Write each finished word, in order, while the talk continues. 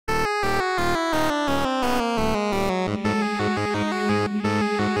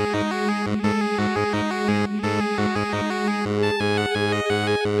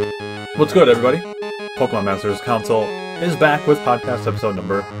What's good, everybody? Pokemon Masters Council is back with podcast episode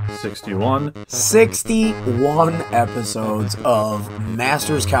number 61. 61 episodes of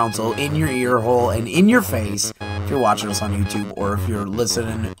Masters Council in your ear hole and in your face if you're watching us on YouTube, or if you're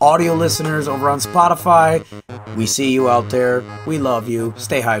listening, audio listeners over on Spotify. We see you out there. We love you.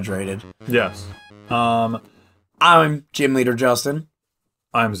 Stay hydrated. Yes. I'm Gym Leader Justin.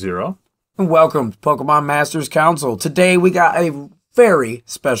 I'm Zero. And welcome to Pokemon Masters Council. Today we got a very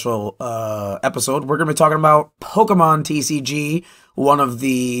special episode. We're going to be talking about Pokemon TCG, one of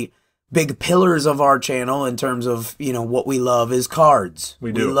the big pillars of our channel in terms of, you know, what we love is cards.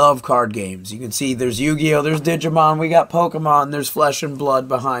 We love card games. You can see there's Yu-Gi-Oh!, there's Digimon, we got Pokemon, there's Flesh and Blood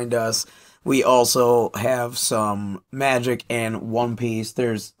behind us. We also have some Magic and One Piece.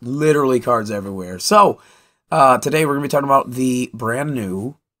 There's literally cards everywhere. So, today we're going to be talking about the brand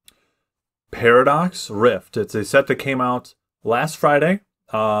new Paradox Rift. It's a set that came out last Friday.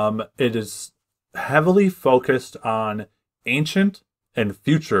 It is heavily focused on ancient and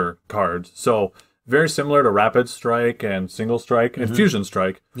future cards. So very similar to Rapid Strike and Single Strike and Fusion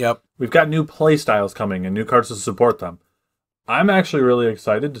Strike. Yep. We've got new play styles coming and new cards to support them. I'm actually really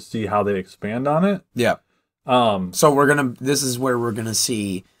excited to see how they expand on it. Yeah. So this is where we're gonna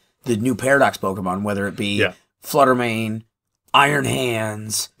see the new Paradox Pokemon, whether it be Fluttermane, Iron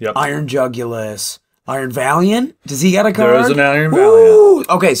Hands, Iron Jugulus, Iron Valiant. Does he got a card? There is an Iron Valiant.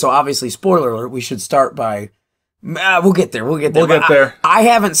 Okay, so obviously, spoiler alert, we should start by... we'll get there. I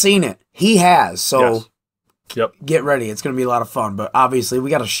haven't seen it. He has, so get ready. It's going to be a lot of fun, but obviously,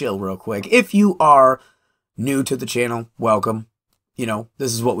 we got to shill real quick. If you are new to the channel, welcome. You know,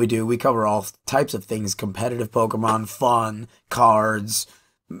 this is what we do. We cover all types of things: competitive Pokemon, fun, cards,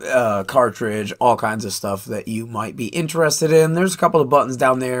 cartridge, all kinds of stuff that you might be interested in. There's a couple of buttons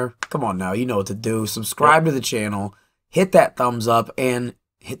down there. Come on now, you know what to do. Subscribe to the channel, hit that thumbs up, and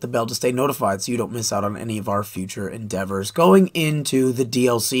hit the bell to stay notified so you don't miss out on any of our future endeavors going into the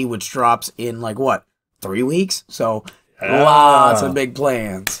DLC, which drops in like what, 3 weeks? So lots of big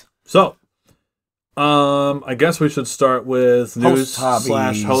plans. So I guess we should start with news /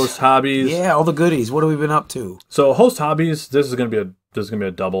 host hobbies. Yeah, all the goodies. What have we been up to? So host hobbies, this is gonna be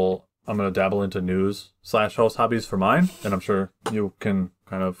a double. I'm gonna dabble into news / host hobbies for mine, and I'm sure you can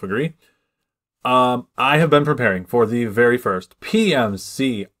kind of agree. I have been preparing for the very first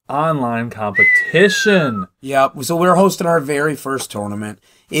PMC online competition. Yep. So we're hosting our very first tournament.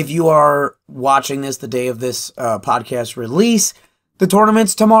 If you are watching this the day of this podcast release, the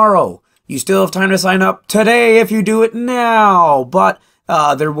tournament's tomorrow. You still have time to sign up today if you do it now, but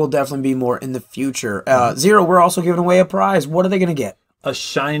there will definitely be more in the future. Zero, we're also giving away a prize. What are they going to get? A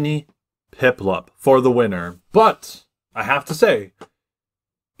shiny Piplup for the winner. But I have to say,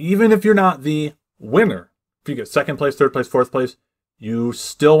 even if you're not the winner, if you get second place, third place, fourth place, you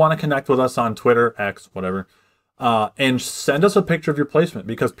still want to connect with us on Twitter, X, whatever, and send us a picture of your placement,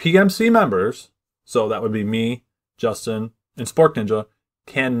 because PMC members, so that would be me, Justin, and Spork Ninja,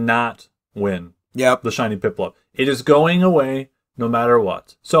 cannot win the shiny Piplup. It is going away no matter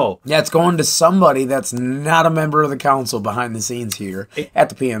what. So yeah, it's going to somebody that's not a member of the council behind the scenes here at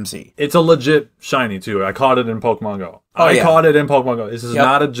the PMC. It's a legit shiny too. I caught it in Pokemon Go. I caught it in Pokemon Go. This is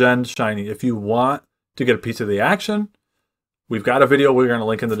not a gen shiny. If you want to get a piece of the action, we've got a video we're going to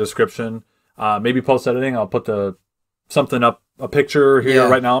link in the description. Maybe post editing. I'll put something up, a picture here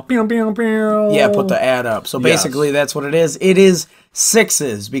right now. Pew, pew, pew. Yeah, put the ad up. So basically that's what it is. It is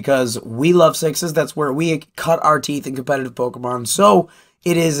sixes, because we love sixes. That's where we cut our teeth in competitive Pokemon. So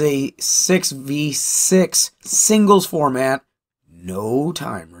it is a 6v6 singles format. No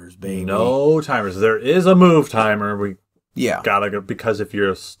timers, baby. No timers. There is a move timer. We gotta go, because if you're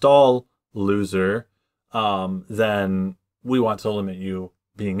a stall loser, then we want to limit you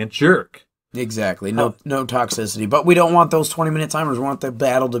being a jerk. Exactly. No toxicity. But we don't want those 20-minute timers. We want the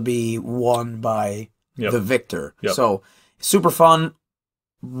battle to be won by the victor. So super fun.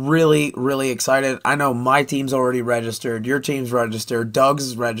 Really, really excited. I know my team's already registered. Your team's registered. Doug's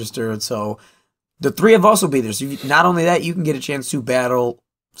is registered. So the three of us will be there. So not only that, you can get a chance to battle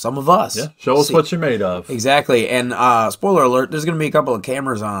some of us. Yeah. Show us what you're made of. Exactly. And spoiler alert, there's going to be a couple of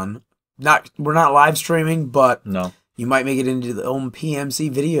cameras on. We're not live streaming, but you might make it into the own PMC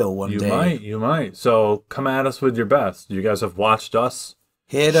video one day. You might. So come at us with your best. You guys have watched us.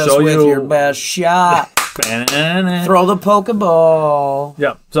 Hit us with your best shot. Throw the Pokeball.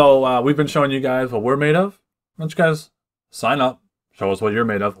 Yeah. So we've been showing you guys what we're made of. Why don't you guys sign up, show us what you're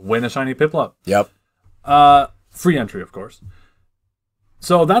made of, win a shiny Piplup. Yep. Free entry, of course.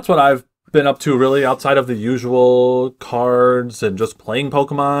 So that's what I've been up to, really, outside of the usual cards and just playing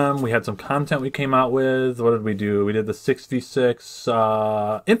Pokemon. We had some content we came out with. What did we do? We did the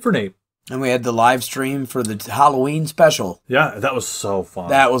 6v6 Infernape And we had the live stream for the Halloween special. Yeah, that was so fun.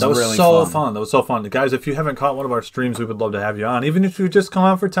 That was really so fun. That was so fun. Guys, if you haven't caught one of our streams, we would love to have you on. Even if you just come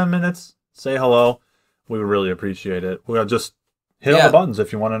out for 10 minutes, say hello. We would really appreciate it. We'll just hit all the buttons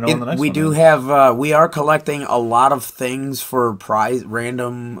if you want to know on the next one. We do have, we are collecting a lot of things for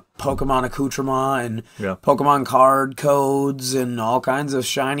random Pokemon accoutrement and Pokemon card codes and all kinds of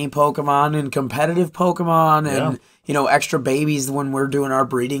shiny Pokemon and competitive Pokemon and, you know, extra babies when we're doing our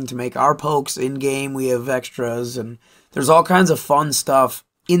breeding to make our pokes in-game. We have extras and there's all kinds of fun stuff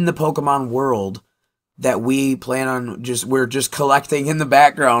in the Pokemon world that we plan on we're just collecting in the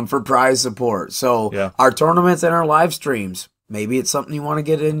background for prize support. So our tournaments and our live streams, maybe it's something you want to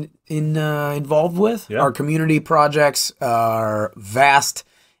get involved with. Yeah. Our community projects are vast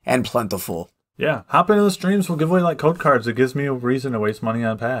and plentiful. Yeah, hop into the streams. We'll give away like code cards. It gives me a reason to waste money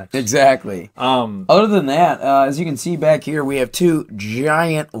on packs. Exactly. Other than that, as you can see back here, we have 2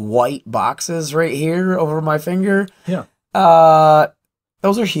 giant white boxes right here over my finger. Yeah.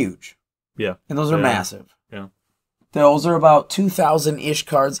 Those are huge. Yeah. And those are massive. Yeah. Those are about 2,000-ish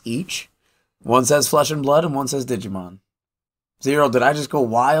cards each. One says Flesh and Blood and one says Digimon. Zero, did I just go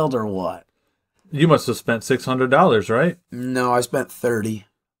wild or what? You must have spent $600, right? No, I spent $30.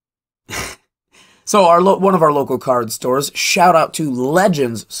 So one of our local card stores, shout out to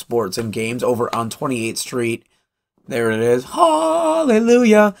Legends Sports and Games over on 28th Street. There it is.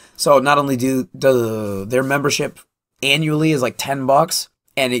 Hallelujah. So not only do their membership annually is like $10,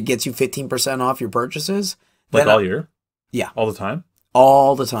 and it gets you 15% off your purchases. Like all year? Yeah. All the time?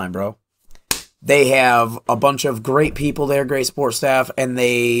 All the time, bro. They have a bunch of great people there, great sports staff, and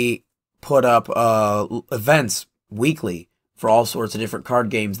they put up events weekly for all sorts of different card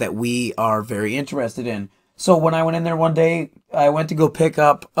games that we are very interested in. So when I went in there one day, I went to go pick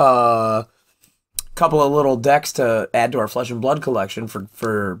up a couple of little decks to add to our Flesh and Blood collection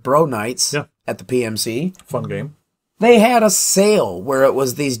for Bro Nights at the PMC. Fun game. They had a sale where it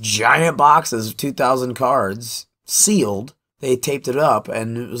was these giant boxes of 2,000 cards sealed. They taped it up,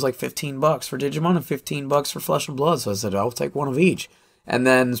 and it was like $15 for Digimon and $15 for Flesh and Blood. So I said, I'll take one of each. And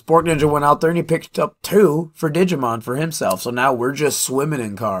then Sport Ninja went out there and he picked up 2 for Digimon for himself. So now we're just swimming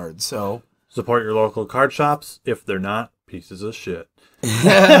in cards. So support your local card shops if they're not pieces of shit.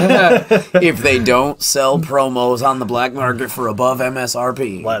 If they don't sell promos on the black market for above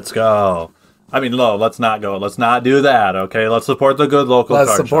MSRP. Let's go. I mean, no, let's not go. Let's not do that, okay? Let's support the good local card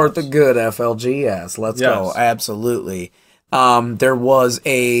shops. Let's support the good FLGS. Let's go. Absolutely. There was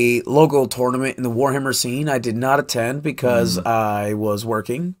a local tournament in the Warhammer scene. I did not attend because I was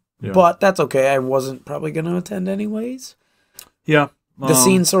working, but that's okay. I wasn't probably going to attend anyways. Yeah. The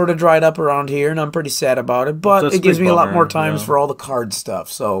scene sort of dried up around here, and I'm pretty sad about it, but it gives me a lot more times for all the card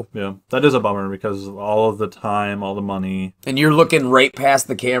stuff. So yeah, that is a bummer because all of the time, all the money. And you're looking right past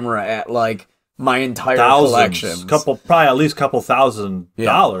the camera at, like, my entire collection. Probably at least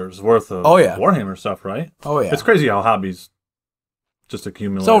 $2,000 worth of Warhammer stuff, right? Oh, yeah. It's crazy how hobbies just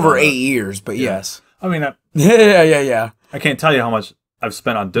accumulate. It's over 8 years, but yes. I mean, yeah. I can't tell you how much I've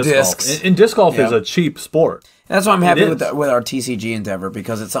spent on disc golf. And disc golf is a cheap sport. And that's why I'm happy with our TCG endeavor,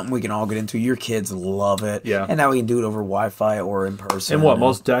 because it's something we can all get into. Your kids love it. Yeah. And now we can do it over Wi-Fi or in person. And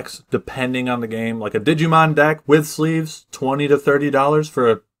most decks, depending on the game, like a Digimon deck with sleeves, $20 to $30 for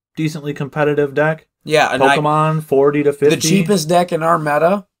a decently competitive deck. Yeah. And Pokemon, $40 to $50. The cheapest deck in our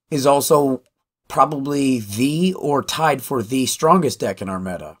meta is also probably or tied for the strongest deck in our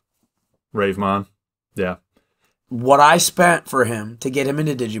meta. Ravemon. Yeah. What I spent for him to get him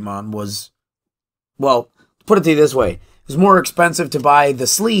into Digimon was, well, put it to you this way. It was more expensive to buy the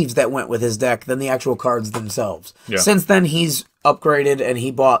sleeves that went with his deck than the actual cards themselves. Yeah. Since then, he's upgraded and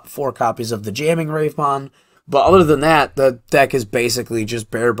he bought 4 copies of the Jamming Ravemon. But other than that, the deck is basically just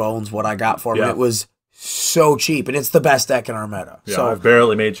bare bones what I got for him. It was so cheap, and it's the best deck in our meta. Yeah, so, I've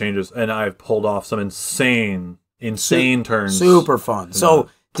barely made changes, and I've pulled off some insane turns. Super fun. So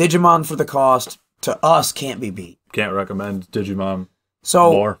Digimon for the cost, to us, can't be beat. Can't recommend Digimon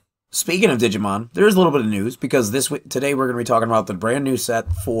more. Speaking of Digimon, there's a little bit of news, because today we're going to be talking about the brand new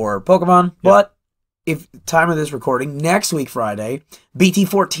set for Pokemon, but if time of this recording, next week Friday,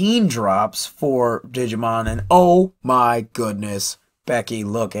 BT14 drops for Digimon, and oh my goodness, Becky,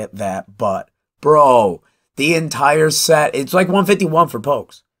 look at that butt. Bro, the entire set, it's like 151 for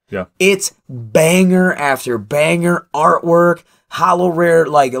Pokes. Yeah. It's banger after banger artwork, hollow rare,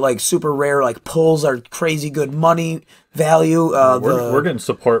 like super rare, like pulls are crazy good money value. We're getting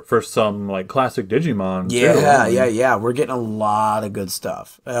support for some like classic Digimon. Yeah. We're getting a lot of good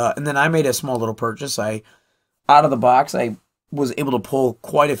stuff. And then I made a small little purchase. Out of the box, I was able to pull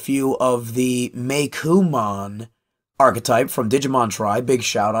quite a few of the Meikumon archetype from Digimon Tri. Big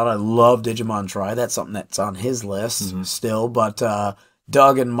shout out. I love Digimon Tri. That's something that's on his list still. But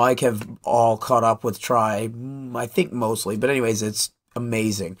Doug and Mike have all caught up with Tri, I think mostly. But anyways, it's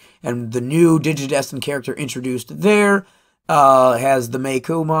amazing. And the new Digidestined character introduced there has the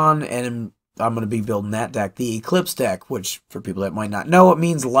Meikumon, and I'm going to be building that deck, the Eclipse deck, which for people that might not know, it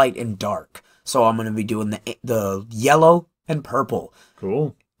means light and dark. So I'm going to be doing the yellow and purple.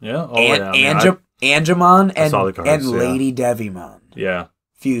 Cool. Yeah. Oh, Angemon and Lady Devimon. Yeah.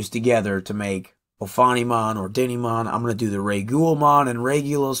 Fused together to make Ophanimon or Dinimon. I'm going to do the Regulamon and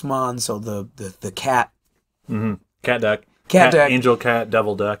Regulosmon, so the cat. Cat deck. Cat deck. Angel cat,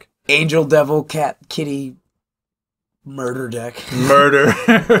 devil deck. Angel, devil, cat, kitty, murder deck. Murder.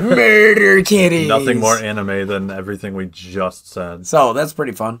 Murder kitties. Nothing more anime than everything we just said. So that's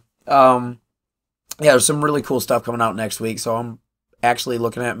pretty fun. Yeah, there's some really cool stuff coming out next week, so I'm actually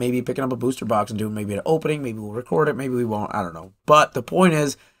looking at maybe picking up a booster box and doing maybe an opening. Maybe we'll record it, maybe we won't, I don't know. But the point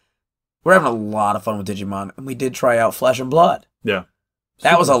is, we're having a lot of fun with Digimon, and we did try out Flesh and Blood. Yeah.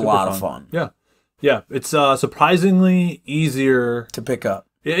 That was a lot of fun. Yeah. Yeah, it's surprisingly easier to pick up.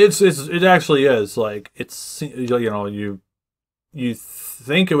 It actually is. Like, it's, you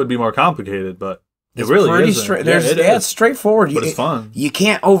think it would be more complicated, but it really isn't. It's straightforward. But it's fun. You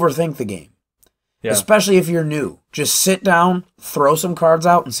can't overthink the game. Yeah. Especially if you're new. Just sit down, throw some cards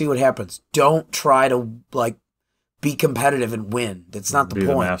out, and see what happens. Don't try to, be competitive and win. That's not the point.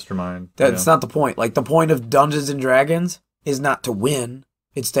 Be the mastermind. That's not the point. Like, the point of Dungeons and Dragons is not to win.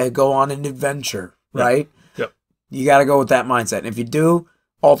 It's to go on an adventure, right? Yep. You got to go with that mindset. And if you do,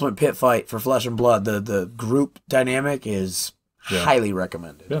 Ultimate Pit Fight for Flesh and Blood, the group dynamic is highly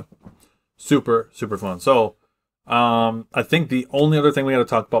recommended. Yeah. Super, super fun. So, I think the only other thing we got to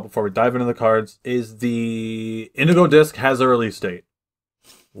talk about before we dive into the cards is the Indigo Disk has a release date.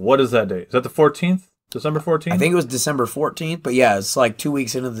 What is that date? Is that the 14th? December 14th? I think it was December 14th, but yeah, it's like 2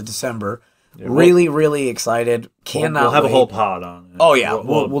 weeks into the December. Yeah, really excited. Cannot We'll have wait. a whole pod on it. Oh yeah,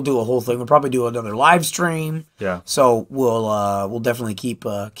 we'll do a whole thing. We'll probably do another live stream. Yeah. So we'll definitely keep you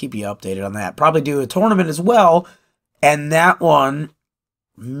updated on that. Probably do a tournament as well, and that one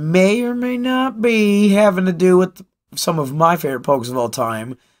may or may not be having to do with some of my favorite pokes of all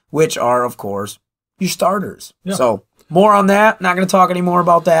time, which are of course your starters. Yeah. So more on that. Not going to talk any more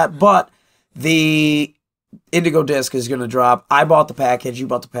about that, but the Indigo Disk is going to drop. I bought the package. You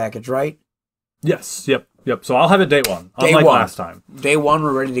bought the package, right? Yes. Yep. So I'll have it day one. Day unlike one. Last time. Day one,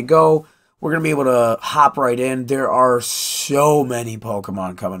 we're ready to go. We're going to be able to hop right in. There are so many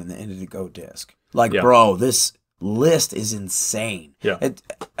Pokemon coming in the Indigo Disk. Bro, this list is insane. Yeah.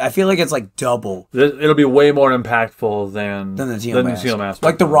 I feel like it's like double. It'll be way more impactful than the Teal Mask.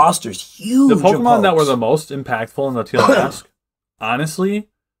 Like the roster's huge. The Pokemon that were the most impactful in the Teal Mask, honestly,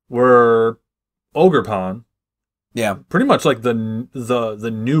 were Ogerpon. Yeah. Pretty much like the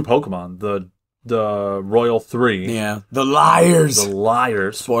new Pokemon, the Royal 3. Yeah. The Liars.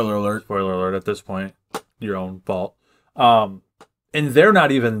 Spoiler alert at this point. Your own fault. And they're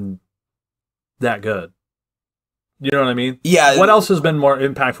not even that good. You know what I mean? Yeah. What else has been more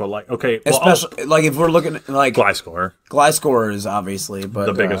impactful? Like, okay. Especially, if we're looking at, Gliscor. Gliscor is obviously, but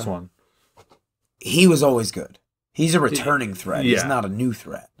the biggest one. He was always good. He's a returning threat. Yeah. He's not a new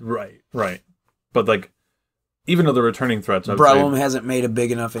threat. Right. But, even though the returning threats... Breloom hasn't made a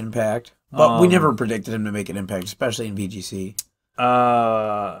big enough impact. But we never predicted him to make an impact, especially in VGC.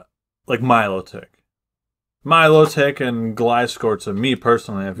 Like Milotic. Milotic and Gliscor, to me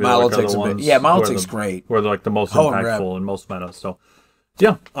personally, I feel like are the ones... Milotic's great. Who are the most impactful in most meta. So,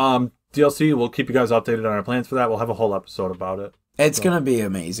 yeah. DLC, we'll keep you guys updated on our plans for that. We'll have a whole episode about it. It's going to be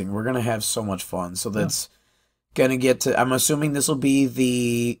amazing. We're going to have so much fun. So that's... Gonna get to. I'm assuming this will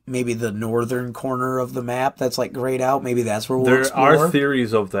be maybe the northern corner of the map that's grayed out. Maybe that's where we'll explore. There are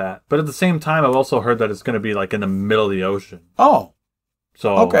theories of that, but at the same time, I've also heard that it's gonna be in the middle of the ocean. Oh,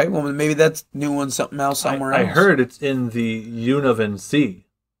 so okay. Well, maybe that's new one, something else somewhere else. I heard it's in the Univin Sea.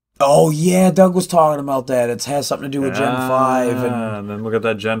 Oh yeah, Doug was talking about that. It has something to do with Gen 5, and then look at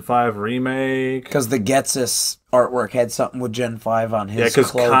that Gen 5 remake. Because the Getsus artwork had something with Gen 5 on his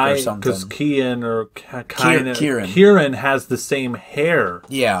cloak or something. Because Kieran has the same hair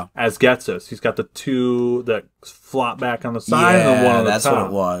as Getsus. He's got the two that flop back on the side and one on the top. That's what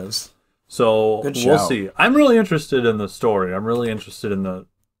it was. So we'll see. I'm really interested in the story. I'm really interested in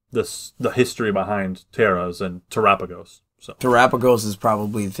the history behind Terras and Terrapagos. So. Terrapagos is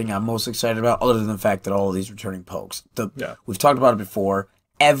probably the thing I'm most excited about, other than the fact that all of these returning pokes. We've talked about it before.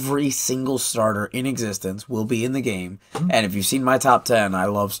 every single starter in existence will be in the game. And if you've seen my top 10, I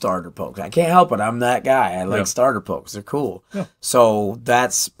love starter pokes. I can't help it. I'm that guy. I like starter pokes. They're cool. Yeah. So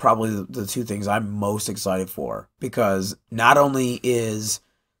that's probably the two things I'm most excited for, because not only is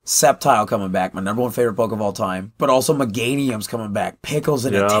Sceptile coming back, my number one favorite poke of all time, but also Meganium's coming back. Pickles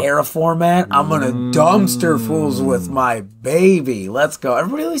in a Terra format. I'm going to dumpster fools with my baby. Let's go.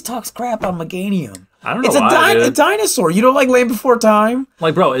 Everybody always talks crap on Meganium. I don't know why, it's a dinosaur. You don't like Land Before Time?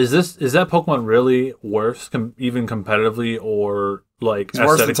 Like, bro, is that Pokemon really worse, even competitively, or like it's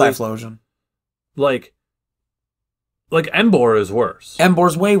worse than Typhlosion? Like Emboar is worse.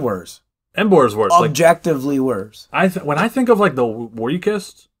 Emboar's way worse. Emboar's worse. Objectively worse. When I think of like the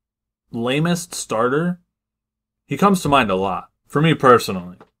weakest, lamest starter, he comes to mind a lot for me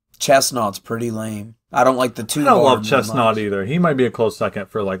personally. Chestnut's pretty lame. I don't like the two. I don't love Chestnut either. He might be a close second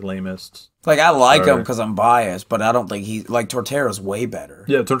for like lamest. Like, I like him because I'm biased, but I don't think like Torterra's way better.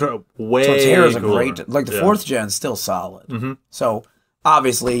 Yeah, Torterra's a great, like the 4th gen's still solid. So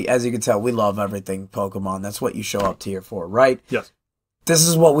obviously, as you can tell, we love everything Pokemon. That's what you show up here for, right? Yes. This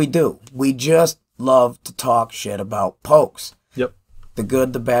is what we do. We just love to talk shit about pokes. Yep. The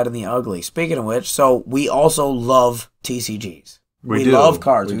good, the bad, and the ugly. Speaking of which, so we also love TCGs. We love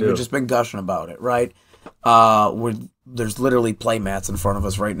cards. We've just been gushing about it, right? There's literally play mats in front of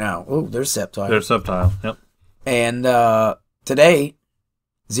us right now. Oh, there's Sceptile. There's Sceptile, yep. And today,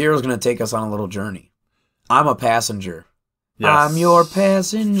 Zero's going to take us on a little journey. I'm a passenger. Yes. I'm your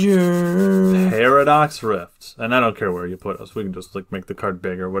passenger. Paradox Rift. And I don't care where you put us. We can just like make the card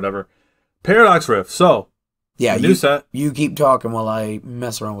big or whatever. Paradox Rift. So, yeah, new set. You keep talking while I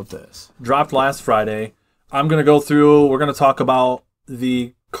mess around with this. Dropped last Friday. I'm going to go through, we're going to talk about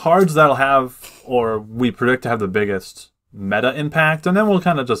the cards that'll have, or we predict to have the biggest meta impact, and then we'll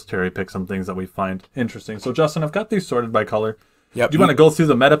kind of just cherry pick some things that we find interesting. So, Justin, I've got these sorted by color. Yep. Do you want to go through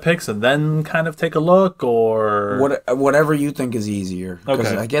the meta picks and then kind of take a look, or whatever you think is easier?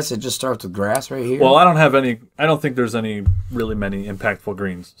 Okay. I guess it just starts with grass right here. Well, I don't think there's any really many impactful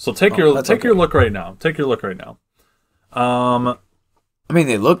greens. So take your look right now. Take your look right now. I mean,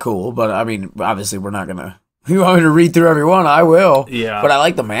 they look cool, but I mean, obviously, we're not gonna. If you want me to read through every one, I will. Yeah. But I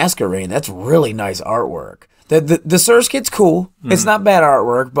like the Masquerain. That's really nice artwork. The Surskit's cool. It's not bad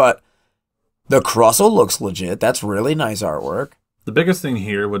artwork, but the Crustle looks legit. That's really nice artwork. The biggest thing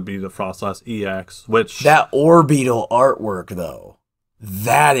here would be the Frostlass EX, which... That Orbeetle artwork, though,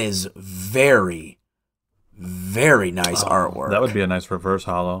 that is very, very nice artwork. That would be a nice reverse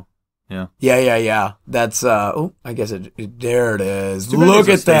holo. Yeah. Yeah. That's, I guess there it is. Look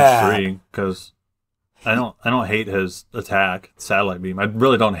at that. Because I don't hate his attack, Satellite Beam. I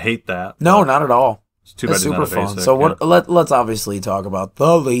really don't hate that. No, not at all. It's too bad it's super fun. Basic, so let's obviously talk about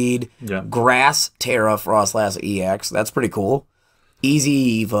the lead. Yeah. Grass Terra Frostlass EX. That's pretty cool.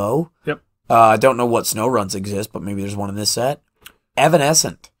 Easy Evo. Yep. I don't know what snow runs exist, but maybe there's one in this set.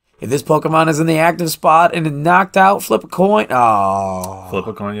 Evanescent. If this Pokemon is in the active spot and is knocked out, flip a coin. Oh. Flip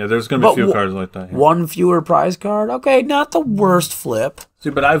a coin. Yeah, there's going to be a few cards like that. Yeah. One fewer prize card. Okay, not the worst flip.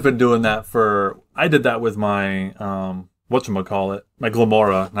 See, but I've been doing that I did that with my, whatchamacallit, my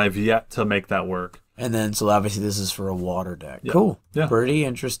Glamora, and I've yet to make that work. And then, so obviously this is for a water deck. Yeah. Cool. Yeah. Pretty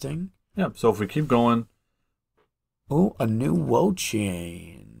interesting. Yeah, so if we keep going. Oh, a new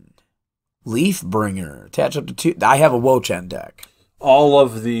Wochain. Leaf Bringer. Attach up to 2. I have a Wochain deck. All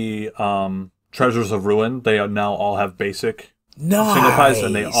of the Treasures of Ruin, they now all have basic nice. single prize,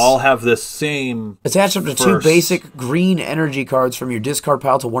 and they all have this same... Attach up to 2 basic green energy cards from your discard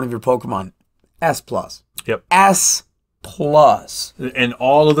pile to one of your Pokemon. S+. Yep. S+. And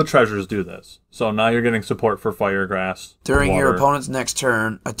all of the treasures do this. So now you're getting support for Fire, Grass, During water. Your opponent's next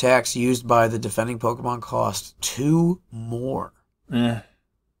turn, attacks used by the defending Pokemon cost 2 more. We'll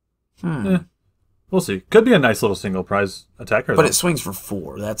see. Could be a nice little single prize attacker. But it swings for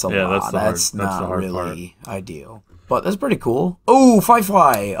 4. That's a lot. That's not really ideal. But that's pretty cool. Oh,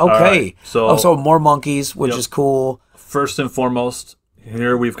 Fly. Okay. Right, so more monkeys, which is cool. First and foremost,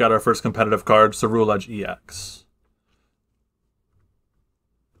 here we've got our first competitive card, Ceruledge EX.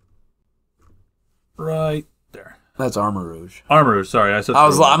 Right there. That's Armarouge. Armarouge, sorry.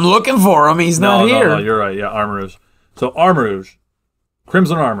 I'm looking for him. He's not here. No, you're right. Yeah, Armarouge. So Armarouge,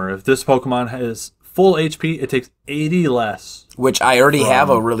 Crimson Armor. If this Pokemon has full HP, it takes 80 less. Which I already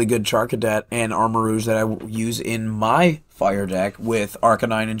have a really good Charcadet and Armarouge that I use in my fire deck with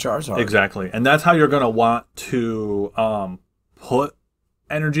Arcanine and Charizard. Exactly. And that's how you're going to want to put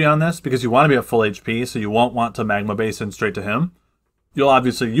energy on this, because you want to be at full HP, so you won't want to Magma Base in straight to him. You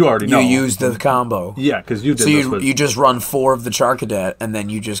already know. You use the combo. Yeah, because you did So you just run 4 of the Charcadet, and then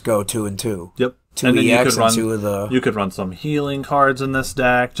you just go 2 and 2. Yep. 2 and then EX and 2 of the... You could run some healing cards in this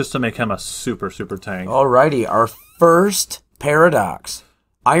deck just to make him a super, super tank. Alrighty, our first Paradox.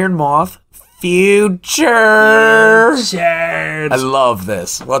 Iron Moth Future. I love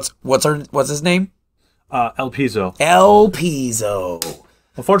this. What's his name? El Piso. El Piso.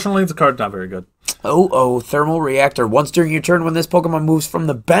 Unfortunately, the card's not very good. Thermal Reactor. Once during your turn, when this Pokemon moves from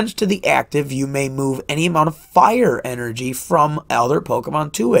the bench to the active, you may move any amount of fire energy from other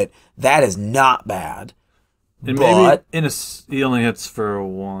Pokemon to it. That is not bad. And maybe he only hits for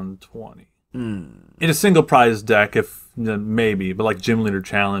 120. In a single prize deck, maybe, but like Gym Leader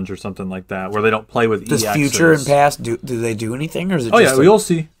Challenge or something like that, where they don't play with Does EXs. Future and Past, do they do anything? Or is it you'll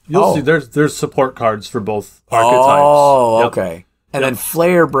see. You'll see. There's support cards for both archetypes. Oh, okay. And then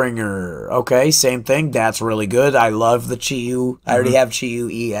Flare Bringer. Okay, same thing. That's really good. I love the Chi-Yu. I already have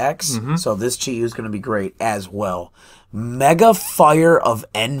Chi-Yu EX, so this Chi-Yu is going to be great as well. Mega Fire of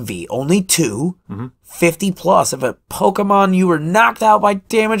Envy. Only 2. 50 plus. If a Pokemon you were knocked out by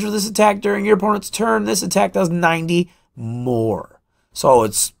damage with this attack during your opponent's turn, this attack does 90 more. So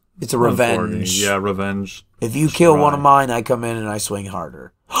it's a revenge. Yeah, revenge. If you kill one of mine, I come in and I swing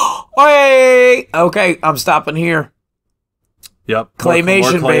harder. Wait! Okay, I'm stopping here. Yep.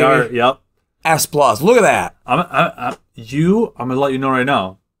 Claymation, more clay baby. Art. Yep. S plus. Look at that. I'm gonna let you know right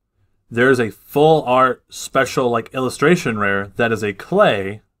now. There's a full art special like illustration rare that is a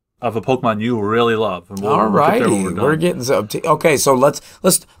clay of a Pokemon you really love. And we're getting some. Okay, so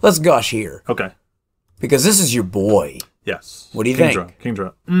let's gush here. Okay. Because this is your boy. Yes. What do you think?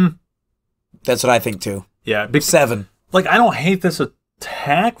 Kingdra. That's what I think too. Yeah. 7. Like I don't hate this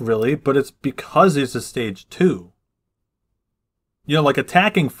attack really, but it's because it's a stage 2. You know, like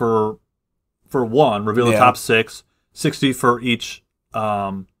attacking for 1, reveal the top 6, 60 for each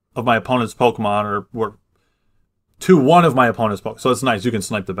of my opponent's Pokemon, or to one of my opponent's Pokemon. So it's nice. You can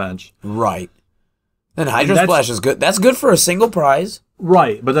snipe the bench. Right. And Hydro Splash is good. That's good for a single prize.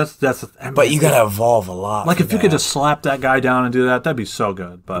 Right, but but you gotta evolve a lot. Like if you could just slap that guy down and do that, that'd be so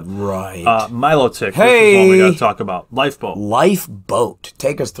good. But right. Milotic. Hey, this is one we gotta talk about. Lifeboat. Lifeboat.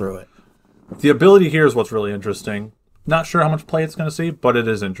 Take us through it. The ability here is what's really interesting. Not sure how much play it's going to see, but it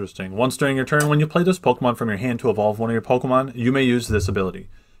is interesting. Once during your turn, when you play this Pokemon from your hand to evolve one of your Pokemon, you may use this ability.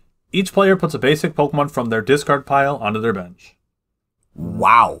 Each player puts a basic Pokemon from their discard pile onto their bench.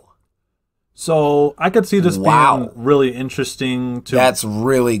 Wow. So I could see this being really interesting. That's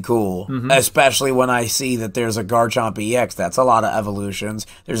really cool. Especially when I see that there's a Garchomp EX. That's a lot of evolutions.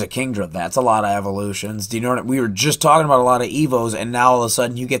 There's a Kingdra. That's a lot of evolutions. Do you know what? We were just talking about a lot of Evos, and now all of a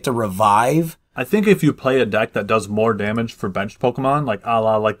sudden you get to revive. I think if you play a deck that does more damage for benched Pokemon, like a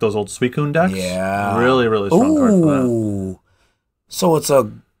la like those old Suicune decks, really, really strong card for that.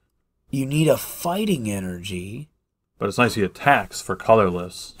 So you need a fighting energy. But it's nice he attacks for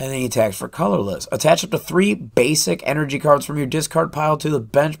colorless. And then he attacks for colorless. Attach up to 3 basic energy cards from your discard pile to the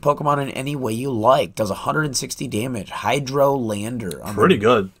bench Pokemon in any way you like. Does 160 damage. Hydro Lander. Pretty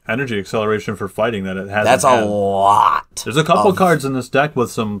good. Energy acceleration for fighting that it has. That's a lot. There's a couple cards in this deck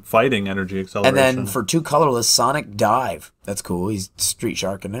with some fighting energy acceleration. And then for 2 colorless, Sonic Dive. That's cool. He's Street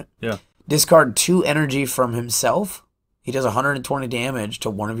Sharking it. Yeah. Discard 2 energy from himself. He does 120 damage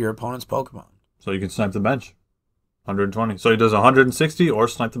to one of your opponent's Pokemon. So you can snipe the bench. 120. So he does 160 or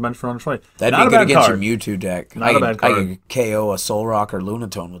snipe the bench for 120. That'd be good against your Mewtwo deck. Not a bad card. I could KO a Solrock or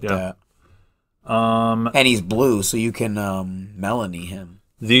Lunatone with that. And he's blue, so you can Melanie him.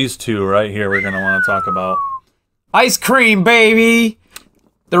 These two right here we're going to want to talk about. Ice Cream, baby!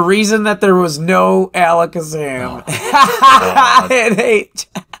 The reason that there was no Alakazam. It ain't.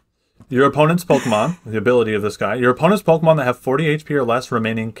 Your opponent's Pokemon, the ability of this guy, your opponent's Pokemon that have 40 HP or less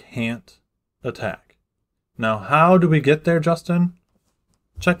remaining can't attack. Now, how do we get there, Justin?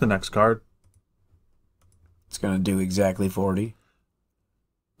 Check the next card. It's going to do exactly 40.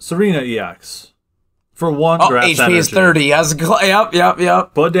 Serena EX. For 1 grass HP energy. is 30.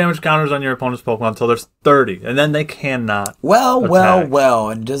 Yep. Put damage counters on your opponent's Pokemon until there's 30, and then they cannot attack. Well.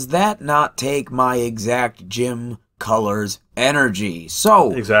 And does that not take my exact gym colors energy?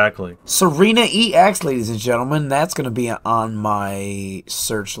 So exactly. Serena EX, ladies and gentlemen, that's going to be on my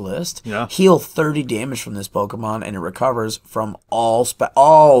search list. Yeah. Heal 30 damage from this Pokemon, and it recovers from all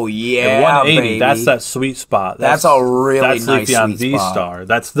Oh yeah, 180. baby. That's that sweet spot. That's a really nice Leafeon sweet spot. V-Star.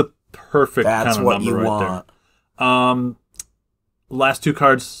 That's the perfect kind of what number you right want. there. Last 2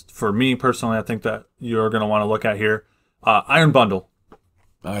 cards for me personally, I think that you're going to want to look at here. Iron Bundle.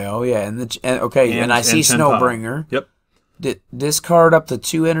 Oh yeah, and I see Snowbringer. Yep. Discard up to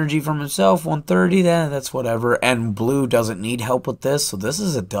 2 energy from himself, 130. That's whatever. And blue doesn't need help with this, so this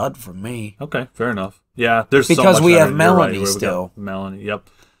is a dud for me. Okay, fair enough. Yeah, there's because so much we have energy, Melanie right, still. Melanie, yep.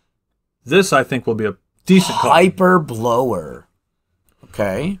 This, I think, will be a decent card. Hyper Blower.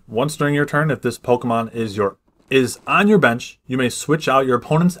 Okay. Once during your turn, if this Pokemon is on your bench, you may switch out your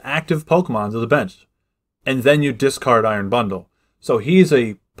opponent's active Pokemon to the bench. And then you discard Iron Bundle. So he's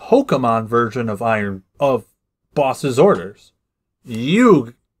a Pokemon version of Boss's Orders.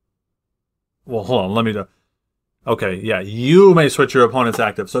 Well, hold on, let me do. Okay, yeah, you may switch your opponent's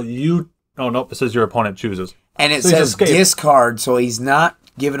active. So oh nope, it says your opponent chooses. And it says discard, so he's not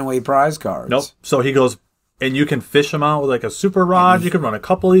giving away prize cards. Nope. So he goes, and you can fish him out with like a Super Rod. You can run a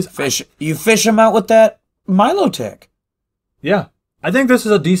couple of these. You fish him out with that Milotic. Yeah. I think this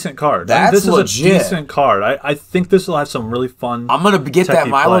is a decent card. This legit. Is a decent card. I think this will have some really fun. I'm going to get that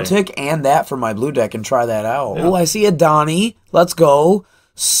Milotic and that for my blue deck and try that out. Yeah. Oh, I see a Donnie. Let's go.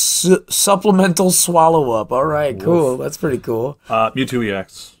 Supplemental Swallow Up. All right, cool. That's pretty cool. Mewtwo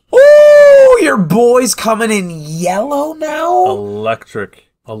EX. Oh, your boy's coming in yellow now? Electric.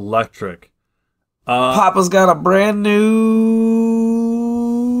 Papa's got a brand new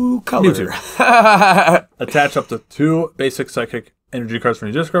color. Mewtwo. Attach up to 2 basic psychic energy cards from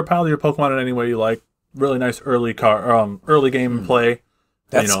your discard pile to your Pokemon in any way you like. Really nice early game play.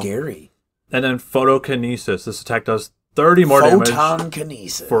 That's scary. And then Photokinesis. This attack does 30 more damage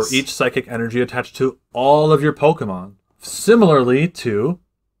Kinesis. For each psychic energy attached to all of your Pokemon. Similarly to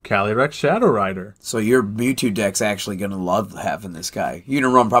Calyrex Shadow Rider. So your Mewtwo deck's actually going to love having this guy. You're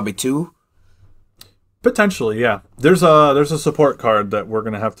going to run probably 2? Potentially, yeah. There's a support card that we're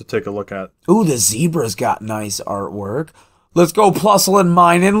going to have to take a look at. Ooh, the zebra's got nice artwork. Let's go Plusle and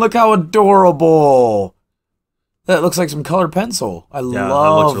Minun. Look how adorable. That looks like some colored pencil. I love that. That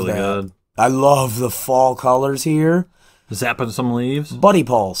looks really good. I love the fall colors here. Zapping some leaves. Buddy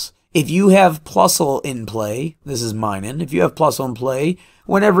Pulse. If you have Plusle in play, this is Minun. If you have Plusle in play,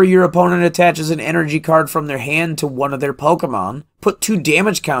 whenever your opponent attaches an energy card from their hand to one of their Pokemon, put 2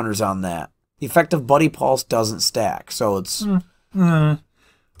 damage counters on that. The effect of Buddy Pulse doesn't stack, so it's...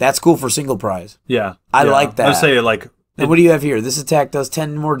 That's cool for single prize. Yeah. I like that. I'd say, like... And what do you have here? This attack does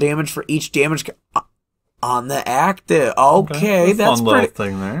 10 more damage for each damage on the active. Okay, that's fun pretty... little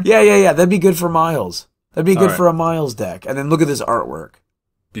thing there. Yeah. That'd be good for Miles. That'd be good for a Miles deck. And then look at this artwork.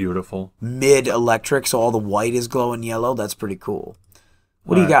 Beautiful. Mid-electric, so all the white is glowing yellow. That's pretty cool.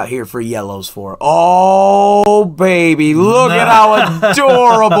 What do you got here for yellows for? Oh, baby. Look at how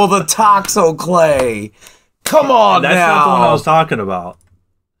adorable the Toxoclay. Come on now. That's not the one I was talking about.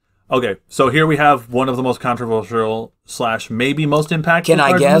 Okay, so here we have one of the most controversial / maybe most impactful. Can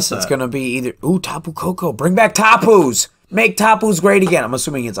I guess? It's going to be either... Ooh, Tapu Koko. Bring back Tapus. Make Tapus great again. I'm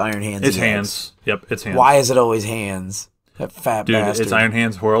assuming it's Iron Hands. It's hands. Yep, it's hands. Why is it always hands? That fat bastard. Dude, it's Iron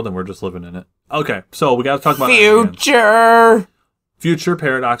Hands world, and we're just living in it. Okay, so we got to talk about Future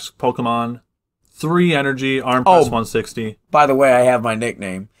Paradox Pokemon. 3 energy, arm press 160. By the way, I have my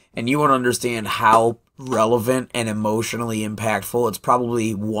nickname, and you won't understand how relevant and emotionally impactful. It's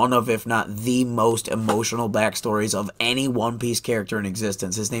probably one of, if not the most emotional backstories of any One Piece character in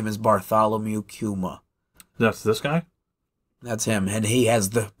existence. His name is Bartholomew Kuma. That's this guy? That's him, and he has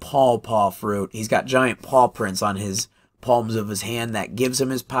the paw fruit. He's got giant paw prints on his palms of his hand that gives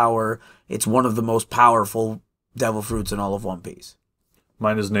him his power. It's one of the most powerful devil fruits in all of One Piece.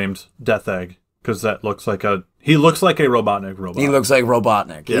 Mine is named Death Egg because that looks like he looks like a Robotnik robot. He looks like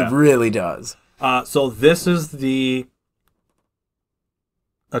Robotnik. Yeah. He really does. So this is the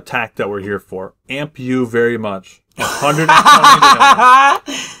attack that we're here for. Amp you very much. 120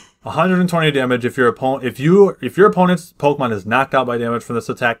 damage. 120 damage if your opponent's Pokemon is knocked out by damage from this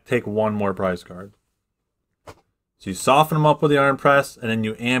attack, take 1 more prize card. So you soften them up with the Iron Press, and then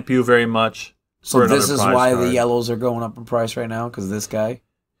you amp you very much. So this is why the yellows are going up in price right now, because this guy?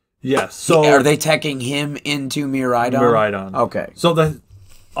 Yes. So are they teching him into Miraidon? Miraidon. Okay. So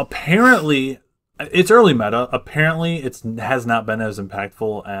apparently, it's early meta. Apparently, it has not been as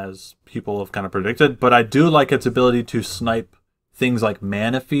impactful as people have kind of predicted, but I do like its ability to snipe things like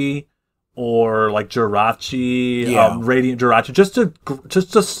Manaphy or like Jirachi, Radiant Jirachi,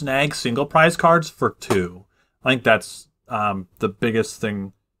 just to snag single prize cards for 2. I think that's the biggest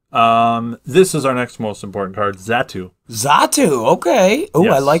thing. This is our next most important card, Xatu. Xatu, okay. Oh,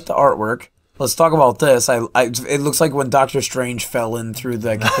 yes. I like the artwork. Let's talk about this. It looks like when Doctor Strange fell in through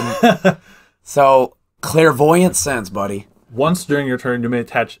the... So, Clairvoyant Sense, buddy. Once during your turn, you may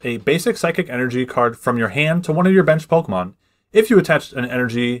attach a basic psychic energy card from your hand to one of your bench Pokemon. If you attach an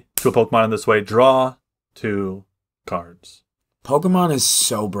energy to a Pokemon in this way, draw 2 cards. Pokemon is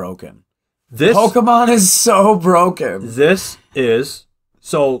so broken. Pokemon is so broken. This is...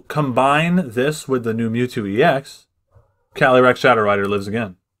 So, combine this with the new Mewtwo EX, Calyrex Shadow Rider lives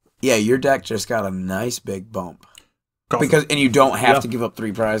again. Yeah, your deck just got a nice big bump. And you don't have to give up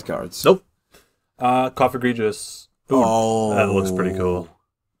 3 prize cards. Nope. Cough Egregious. Ooh, that looks pretty cool.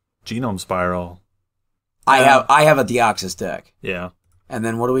 Genome Spiral. I have a Deoxys deck. Yeah. And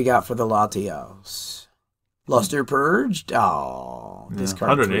then what do we got for the Latios? Luster Purged. Oh, this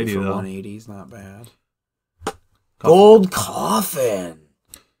card 180 for though. 180 is not bad. Gold Coffin.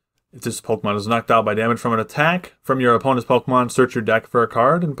 If this Pokemon is knocked out by damage from an attack from your opponent's Pokemon, search your deck for a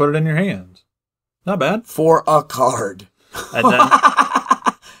card and put it in your hand. Not bad. For a card. And then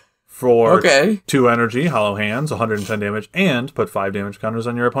for 2 energy, Hollow Hands, 110 damage, and put 5 damage counters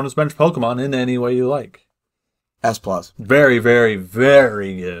on your opponent's bench Pokemon in any way you like. S+. Very, very,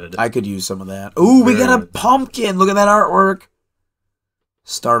 very good. I could use some of that. Ooh, we got a pumpkin. Look at that artwork.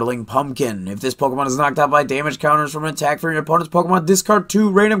 Startling Pumpkin. If this Pokemon is knocked out by damage counters from an attack from your opponent's Pokemon, discard 2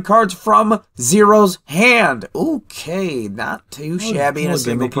 random cards from Zero's hand. Okay, not too shabby in a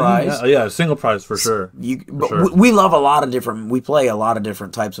single prize. Yeah, single prize for sure. We love a lot of different. We play a lot of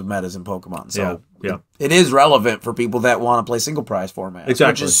different types of metas in Pokemon. So yeah. It is relevant for people that want to play single prize format.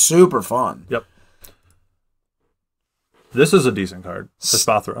 Exactly. Which is super fun. Yep. This is a decent card.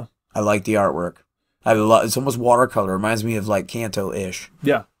 Espathra. I like the artwork. It's almost watercolor. Reminds me of like Kanto-ish.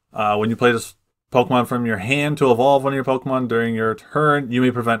 Yeah. When you play this Pokemon from your hand to evolve one of your Pokemon during your turn, you may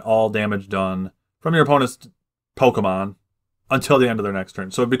prevent all damage done from your opponent's Pokemon until the end of their next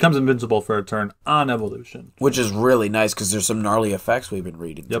turn. So it becomes invincible for a turn on evolution. Which is really nice because there's some gnarly effects we've been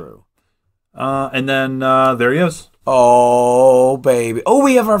reading through. And then there he is. Oh, baby. Oh,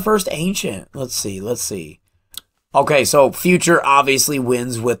 we have our first Ancient. Let's see. Okay, so Future obviously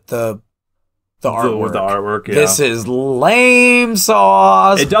wins with the artwork. With the artwork, yeah. This is lame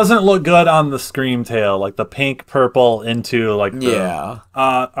sauce. It doesn't look good on the Scream Tail, like the pink purple into like the... Yeah.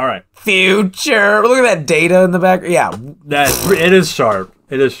 All right. Future. Look at that data in the back. Yeah. It is sharp.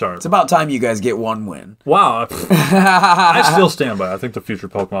 It is sharp. It's about time you guys get 1 win. Wow. I still stand by it. I think the future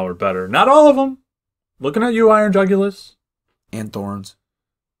Pokemon were better. Not all of them. Looking at you, Iron Jugulus. And Thorns.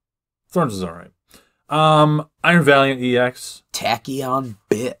 Thorns is all right. Iron Valiant EX. Tachyon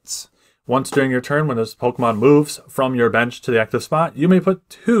Bits. Once during your turn, when this Pokemon moves from your bench to the active spot, you may put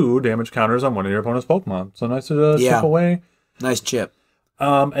 2 damage counters on one of your opponent's Pokemon. So nice to chip away. Nice chip.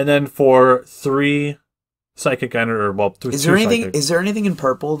 And then for 3 Psychic Energy, is there anything in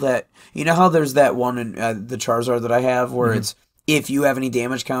purple that, you know how there's that one in the Charizard that I have where it's, if you have any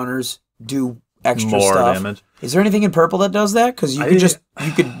damage counters, do extra more stuff. Damage. Is there anything in purple that does that? Because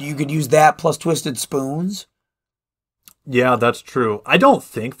you could use that plus Twisted Spoons. Yeah, that's true. I don't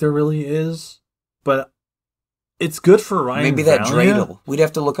think there really is, but it's good for Iron Valiant. Maybe that Dreidel. We'd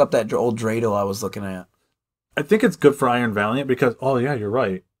have to look up that old Dreidel I was looking at. I think it's good for Iron Valiant because, oh yeah, you're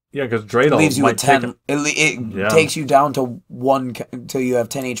right. Yeah, because Dreidel leaves you at 10. It takes you down to 1 until you have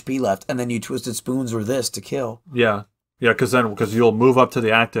 10 HP left, and then you Twisted Spoons or this to kill. Yeah. Yeah, because you'll move up to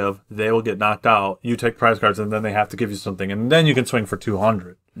the active, they will get knocked out, you take prize cards, and then they have to give you something, and then you can swing for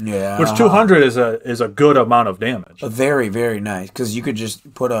 200. Yeah. Which 200 is a good amount of damage. Very, very nice, because you could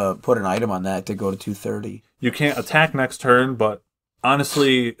just put an item on that to go to 230. You can't attack next turn, but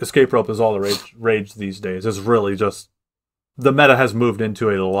honestly, Escape Rope is all the rage these days. It's really just, the meta has moved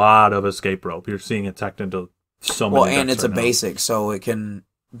into a lot of Escape Rope. You're seeing it teched into so many decks and it's right a now. Basic, so it can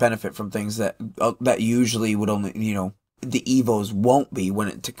benefit from things that usually would only, the Evos won't be when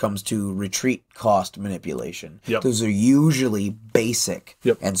it comes to retreat cost manipulation. Yep. Those are usually basic.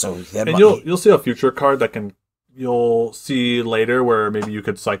 Yep. And so you'll see a future card that you'll see later where maybe you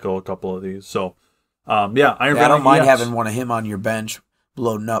could cycle a couple of these. So Iron Valiant. I don't mind having one of him on your bench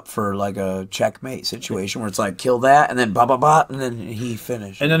loading up for like a checkmate situation where it's like kill that and then and then he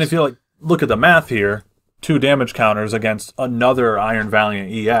finishes. And then if you look at the math here, 2 damage counters against another Iron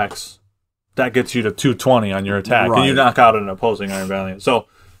Valiant EX. That gets you to 220 on your attack, and you knock out an opposing Iron Valiant. So,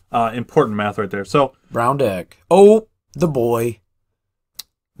 important math right there. So, brown deck. Oh, the boy.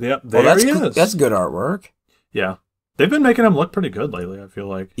 Yep, there he is. That's good artwork. Yeah. They've been making him look pretty good lately, I feel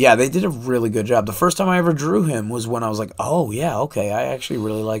like. Yeah, they did a really good job. The first time I ever drew him was when I was like, oh, yeah, okay, I actually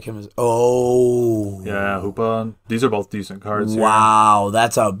really like him. Yeah, Hoopa. These are both decent cards here. Wow,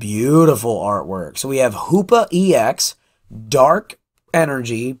 that's a beautiful artwork. So we have Hoopa EX, Dark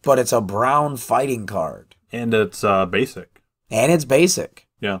Energy, but it's a brown fighting card. And it's basic.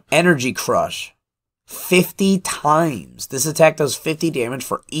 Yeah. Energy Crush. 50 times. This attack does 50 damage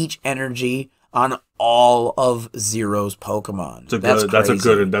for each energy on all of Zero's Pokemon. That's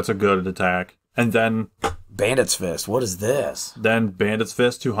a good attack. And then Bandit's Fist. What is this? Then Bandit's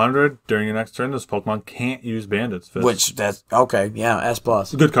Fist 200. During your next turn, this Pokemon can't use Bandit's Fist. Okay, yeah, S+.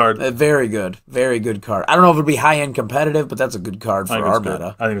 Good card. Very good. Very good card. I don't know if it'd be high-end competitive, but that's a good card for our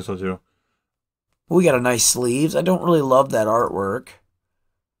meta. I think so too. We got a nice sleeves. I don't really love that artwork.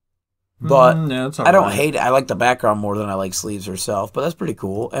 But yeah, I don't hate it. I like the background more than I like sleeves herself. But that's pretty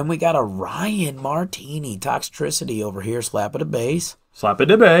cool. And we got a Ryan Martini Toxtricity over here. Slap at a base. Slap at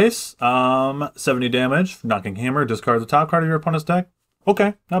the base. 70 damage. Knocking Hammer. Discard the top card of your opponent's deck.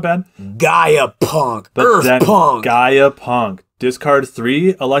 Okay, not bad. Gaia Punk. But Earth Punk. Gaia Punk. Discard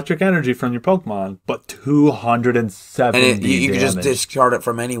 3 electric energy from your Pokemon, but 270 and you can just discard it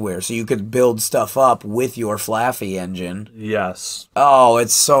from anywhere, so you could build stuff up with your Flaffy engine. Yes. Oh,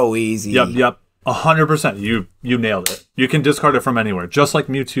 it's so easy. Yep. 100%. You nailed it. You can discard it from anywhere, just like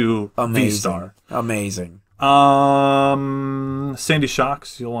Mewtwo V-Star. Amazing. Sandy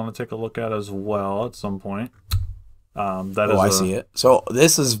Shocks, you'll want to take a look at as well at some point. I see it. So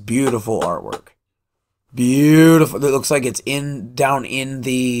this is beautiful artwork. Beautiful. It looks like it's down in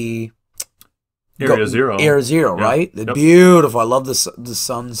the Area Zero. Area Zero, right? Yep. Beautiful. I love the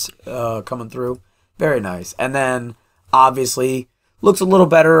sun's coming through. Very nice. And then obviously looks a little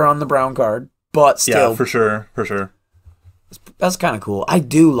better on the brown card, but still. Yeah, for sure. That's kind of cool. I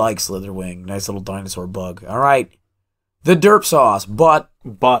do like Slitherwing. Nice little dinosaur bug. All right. The Derp Sauce, but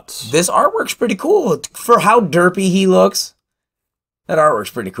this artwork's pretty cool for how derpy he looks. That artwork's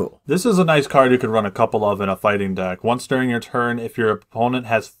pretty cool. This is a nice card you can run a couple of in a fighting deck. Once during your turn, if your opponent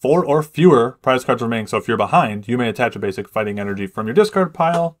has 4 or fewer prize cards remaining, so if you're behind, you may attach a basic fighting energy from your discard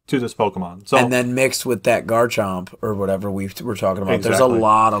pile to this Pokemon. So, and then mixed with that Garchomp or whatever we were talking about. Exactly. There's a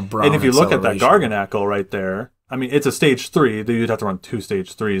lot of brown. And if you look at that Garganacl right there, I mean, it's a stage 3. You'd have to run 2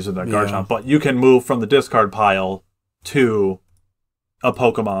 stage 3s in that Garchomp, but you can move from the discard pile to a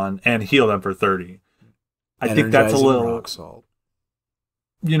Pokemon and heal them for 30. I think that's a little... Rock Salt.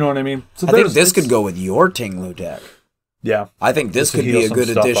 You know what I mean? So I think this could go with your Tinglu deck. Yeah. I think this could be a good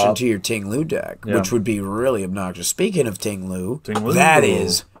addition to your Tinglu deck, which would be really obnoxious. Speaking of Tinglu, that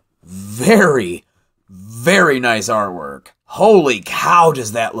is very, very nice artwork. Holy cow,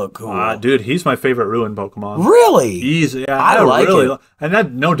 does that look cool. Dude, he's my favorite Ruin Pokemon. Really? I like it. And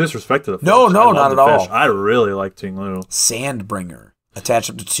that, no disrespect to the fish. No, not at all. I really like Tinglu. Sandbringer. Attach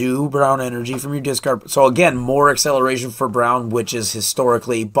up to 2 brown energy from your discard. So again, more acceleration for brown, which is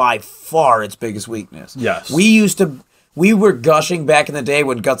historically by far its biggest weakness. Yes. We were gushing back in the day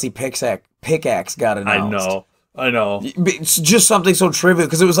when Gutsy Pickaxe got announced. I know. It's just something so trivial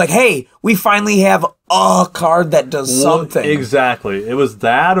because it was like, hey, we finally have a card that does something. Exactly. It was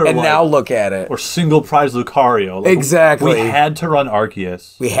that, or now look at it. Or single prize Lucario. Exactly. We had to run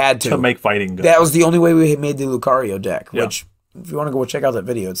Arceus. We had to make fighting good. That was the only way we made the Lucario deck, which. If you want to go check out that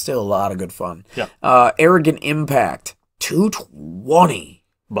video, it's still a lot of good fun. Yeah. Arrogant Impact, 220.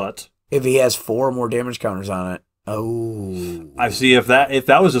 But if he has 4 more damage counters on it, I see. If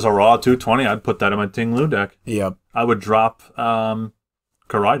that was just a raw 220, I'd put that in my Tinglu deck. Yep. I would drop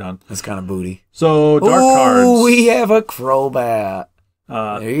Koraidon. That's kind of booty. So dark cards. Oh, we have a Crobat.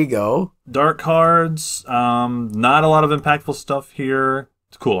 There you go. Dark cards. Not a lot of impactful stuff here.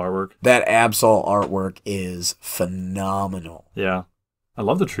 It's cool artwork. That Absol artwork is phenomenal. Yeah. I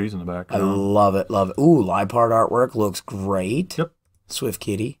love the trees in the background. I love it. Ooh, Liepard artwork looks great. Yep. Swift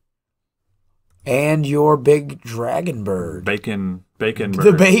Kitty. And your big dragon bird. Bacon bird.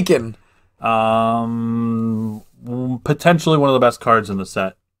 The bacon. Potentially one of the best cards in the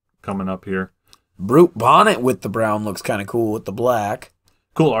set coming up here. Brute Bonnet with the brown looks kind of cool with the black.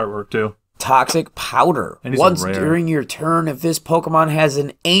 Cool artwork, too. Toxic Powder. Once during your turn, if this Pokemon has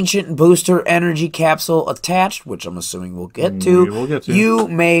an Ancient Booster Energy Capsule attached, which I'm assuming we'll get to, you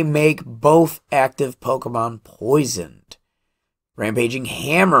may make both active Pokemon poisoned. Rampaging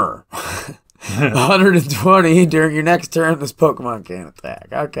Hammer. 120 during your next turn, this Pokemon can't attack.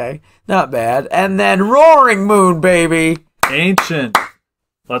 Okay, not bad. And then Roaring Moon, baby. Ancient.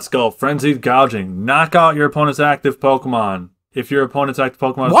 Let's go. Frenzied Gouging. Knock out your opponent's active Pokemon. If your opponent's active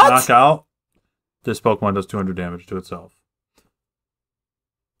Pokemon is knocked out, this Pokemon does 200 damage to itself.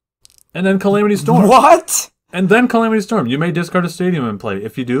 And then Calamity Storm. What? And then Calamity Storm. You may discard a Stadium in play.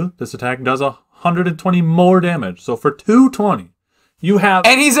 If you do, this attack does 120 more damage. So for 220, you have...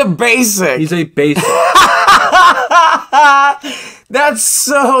 And he's a basic. He's a basic. That's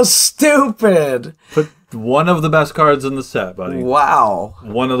so stupid. Put one of the best cards in the set, buddy. Wow.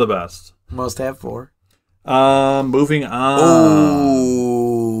 One of the best. Must have 4. Moving on.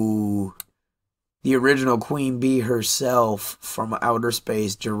 Ooh. The original Queen Bee herself from outer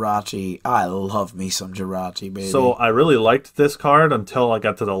space, Jirachi. I love me some Jirachi, baby. So I really liked this card until I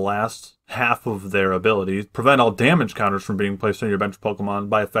got to the last half of their ability. Prevent all damage counters from being placed on your bench Pokemon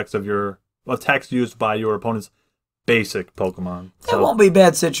by effects of your attacks used by your opponent's basic Pokemon. That won't be a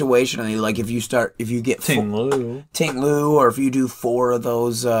bad situationally. Like if you get Ting-Lu, or if you do 4 of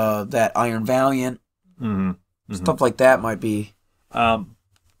those, that Iron Valiant, stuff like that might be.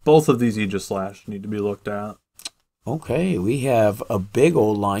 Both of these Aegislash need to be looked at. Okay, we have a big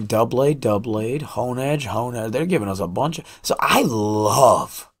old line. Doublade, Honedge. They're giving us a bunch of... So I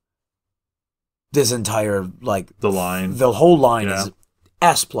love this entire, like... The line. The whole line is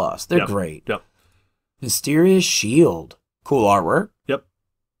S+. They're great. Yep. Mysterious Shield. Cool artwork. Yep.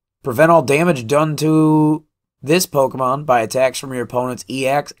 Prevent all damage done to this Pokemon by attacks from your opponent's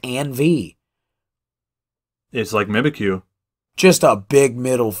EX and V. It's like Mimikyu. Just a big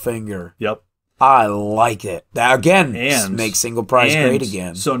middle finger. Yep. I like it. That, again, makes single prize great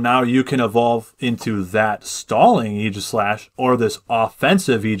again. So now you can evolve into that stalling Aegislash or this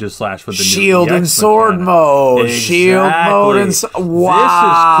offensive Aegislash with the Shield new and Sword mode. Exactly. Shield mode and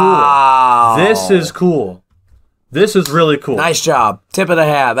Wow. This is cool. This is really cool. Nice job. Tip of the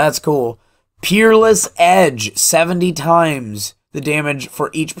hat. That's cool. Peerless Edge. 70 times the damage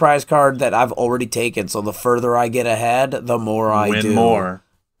for each prize card that I've already taken. So the further I get ahead, the more I do.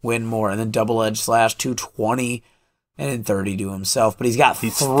 Win more. And then Double Edge Slash, 220, and then 30 to himself. But he's got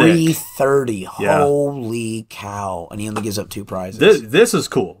 330. Thick. Holy cow. And he only gives up 2 prizes. This is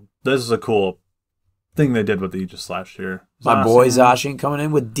cool. This is a cool thing they did with the Aegislash here. My boy Zacian coming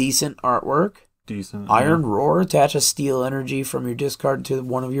in with decent artwork. Decent. Iron Roar. Attach a Steel Energy from your discard to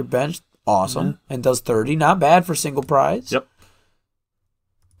one of your bench. Awesome. And does 30. Not bad for single prize. Yep.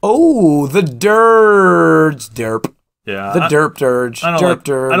 Oh, the Derp. Yeah, the Derp Dirge. I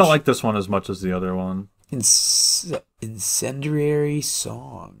don't like this one as much as the other one. Incendiary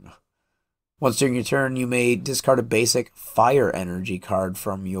Song. Once during your turn, you may discard a basic Fire Energy card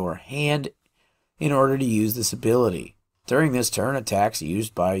from your hand in order to use this ability. During this turn, attacks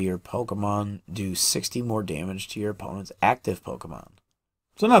used by your Pokemon do 60 more damage to your opponent's active Pokemon.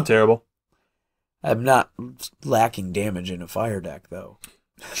 So not terrible. I'm not lacking damage in a fire deck, though.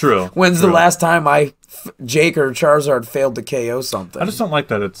 True. When's the last time Jake or Charizard failed to KO something? I just don't like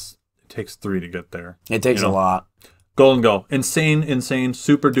that it takes 3 to get there. It takes a lot. Golden Go. Insane,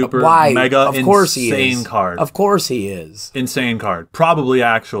 super duper, mega, of course insane card. Of course he is. Insane card. Probably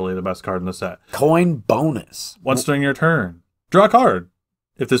actually the best card in the set. Coin bonus. Once during your turn, draw a card.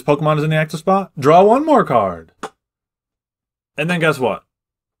 If this Pokemon is in the active spot, draw 1 more card. And then guess what?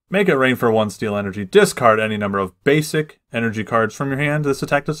 Make it rain for 1 Steel Energy. Discard any number of basic energy cards from your hand. This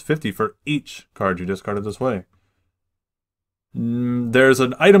attack does 50 for each card you discarded this way. There's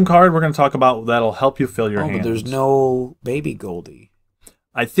an item card we're going to talk about that'll help you fill your hands. But there's no Baby Goldie.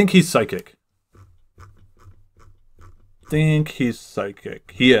 I think he's psychic.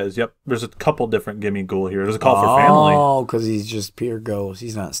 He is, yep. There's a couple different Gimme Ghoul here. There's a Call for Family. Oh, because he's just pure ghost.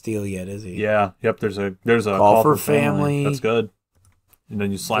 He's not Steel yet, is he? Yeah, yep. There's a Call for Family. That's good. And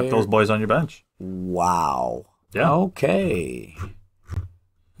then you slap those boys on your bench. Wow. Yeah. Okay.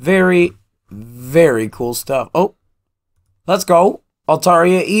 Very, very cool stuff. Oh, let's go.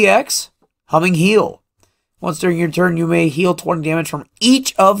 Altaria EX, Humming Heal. Once during your turn, you may heal 20 damage from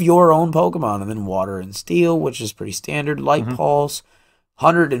each of your own Pokemon. And then Water and Steel, which is pretty standard. Light Pulse,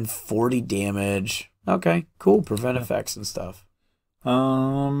 140 damage. Okay, cool. Prevent effects and stuff.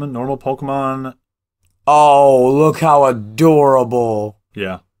 Normal Pokemon. Oh, look how adorable.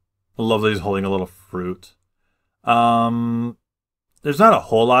 Yeah. I love that he's holding a little fruit. There's not a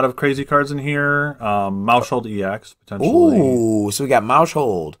whole lot of crazy cards in here. Maushold EX, potentially. Ooh, so we got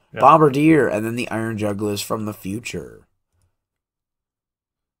Maushold, Bombardier, and then the Iron Jugglers from the future.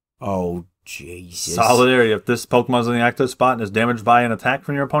 Oh, Jesus. Solid area. If this Pokemon's in the active spot and is damaged by an attack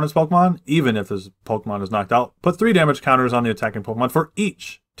from your opponent's Pokemon, even if this Pokemon is knocked out, put 3 damage counters on the attacking Pokemon for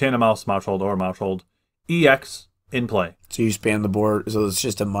each Tandemaus, Maushold, or Maushold EX in play. So you span the board, so it's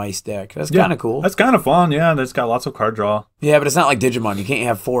just a mice deck. That's kind of cool. That's kind of fun, yeah. It's got lots of card draw. Yeah, but it's not like Digimon. You can't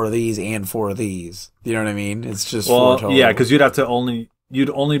have 4 of these and 4 of these. You know what I mean? It's just 4 total. Yeah, because you'd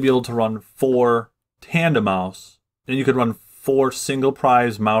only be able to run 4 Tandemaus, and you could run 4 single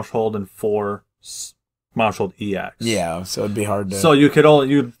prize Maushold and 4 Maushold EX. Yeah, so it'd be hard to. So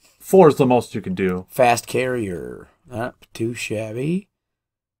 4 is the most you could do. Fast Carrier, not too shabby.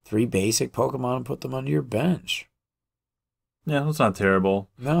 3 basic Pokemon and put them under your bench. Yeah, that's not terrible.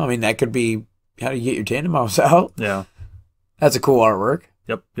 No, I mean, that could be how do you get your Tandemaus out. Yeah. That's a cool artwork.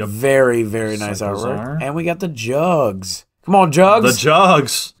 Yep. Very, very nice artwork. And we got the Jugs. Come on, Jugs. The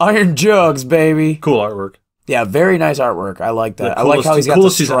Jugs. Iron Jugs, baby. Cool artwork. Yeah, very nice artwork. I like that. I like how he's got the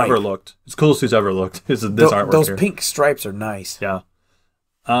stripe. It's coolest he's ever looked. Is this artwork Those here. pink stripes are nice. Yeah.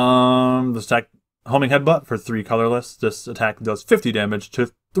 This attack, Homing Headbutt for 3 colorless. This attack does 50 damage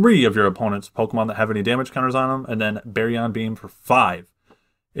to 3 of your opponent's Pokemon that have any damage counters on them, and then Baryon Beam for 5.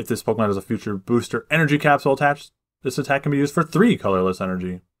 If this Pokemon has a future booster energy capsule attached, this attack can be used for 3 colorless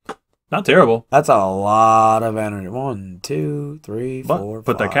energy. Not terrible. That's a lot of energy. 1, 2, 3, 4,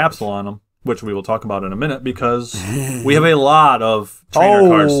 put that capsule on them, which we will talk about in a minute because we have a lot of trainer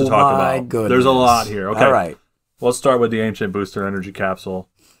cards to talk about. Goodness. There's a lot here. Okay. All right. Let's start with the Ancient Booster Energy Capsule.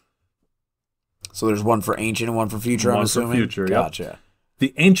 So there's one for Ancient and one for Future, I'm assuming? One for Future, Gotcha. Yep.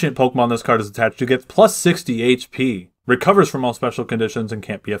 The Ancient Pokemon this card is attached to gets plus 60 HP, recovers from all special conditions, and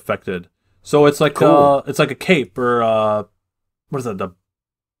can't be affected. So it's like it's like a cape or what is that?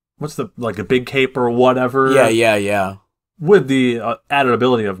 What's the like a big cape or whatever? Yeah. With the added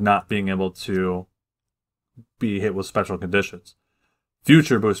ability of not being able to be hit with special conditions.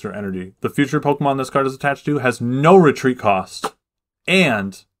 Future Booster Energy. The future Pokemon this card is attached to has no retreat cost,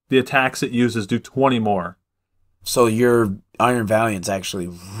 and the attacks it uses do 20 more. So your Iron Valiant's actually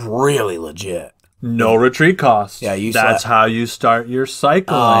really legit. No retreat cost. Yeah, that's how you start your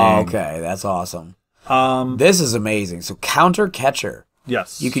cycling. Oh, okay, that's awesome. This is amazing. So Counter Catcher.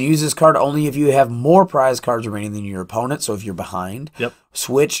 Yes. You can use this card only if you have more prize cards remaining than your opponent. So if you're behind,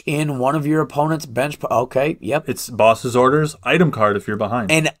 switch in one of your opponent's bench. Okay, yep. It's Boss's Orders item card if you're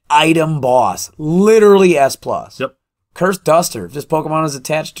behind. An item boss, literally S+. Yep. Cursed Duster. If this Pokemon is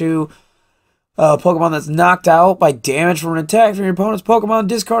attached to a Pokemon that's knocked out by damage from an attack from your opponent's Pokemon,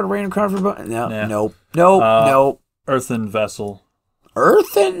 discard a random card for nope. Earthen Vessel.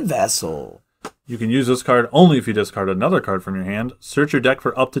 Earthen Vessel. You can use this card only if you discard another card from your hand. Search your deck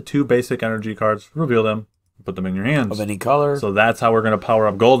for up to 2 basic energy cards, reveal them, put them in your hands. Of any color. So that's how we're going to power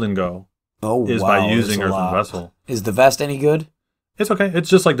up Golden Go. Oh, is by using Earthen Vessel. Is the vest any good? It's okay. It's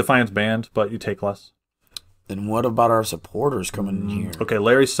just like Defiance Band, but you take less. Then what about our supporters coming in here? Okay,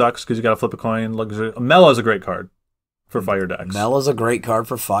 Larry sucks because you got to flip a coin. Mela's a great card for fire decks. Mela's a great card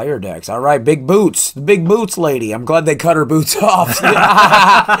for fire decks. All right, Big Boots. The Big Boots lady. I'm glad they cut her boots off.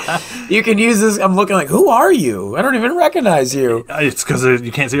 You can use this. I'm looking like, who are you? I don't even recognize you. It's because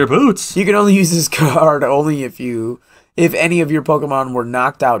you can't see your boots. You can only use this card only if any of your Pokemon were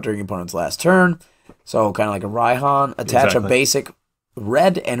knocked out during your opponent's last turn. So kind of like a Raihan. Attach a basic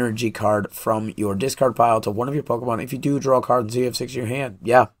red energy card from your discard pile to one of your Pokemon. If you do, draw a card and see you have 6 in your hand.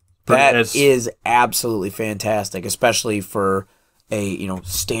 Yeah. That is absolutely fantastic, especially for a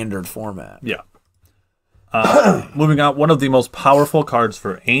standard format. Yeah. Moving on, one of the most powerful cards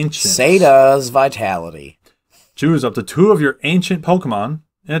for Ancient. Sada's Vitality. Choose up to 2 of your Ancient Pokemon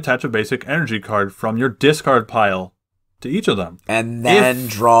and attach a basic energy card from your discard pile to each of them. And then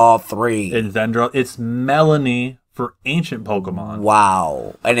draw 3. And then draw. It's Melanie for Ancient Pokemon.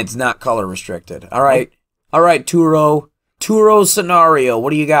 Wow. And it's not color restricted. All right. All right, Turo Scenario.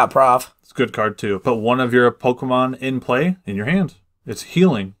 What do you got, Prof? It's a good card, too. Put one of your Pokemon in play in your hand. It's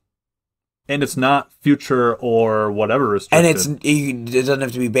healing. And it's not future or whatever restricted. And it doesn't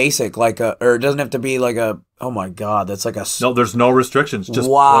have to be basic, or it doesn't have to be like a, oh my god, that's like a... No, there's no restrictions. Just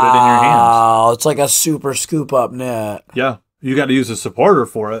put it in your hands. Wow, it's like a super scoop up net. Yeah. You got to use a supporter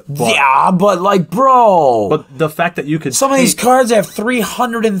for it. But like, bro. But the fact that you could... Some of these cards have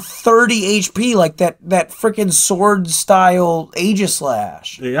 330 HP, like that freaking sword-style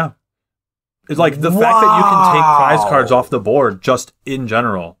Aegislash. Yeah. It's like the fact that you can take prize cards off the board just in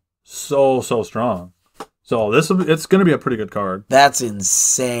general. So strong. So it's going to be a pretty good card. That's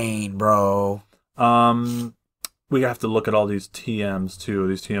insane, bro. We have to look at all these TMs, too.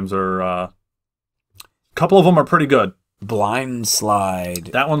 These TMs are... a couple of them are pretty good. Blind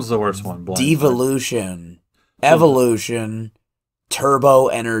Slide. That one's the worst one. Devolution. Evolution. Turbo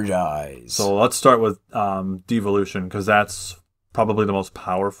Energize. So let's start with Devolution, because that's probably the most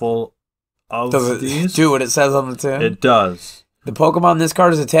powerful of these. Do what it says on the tin? It does. The Pokemon this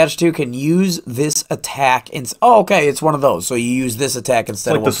card is attached to can use this attack. Okay, it's one of those. So you use this attack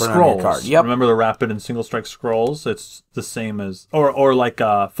instead of one for your card. Yep. Remember the Rapid and Single Strike Scrolls? It's the same as... Or like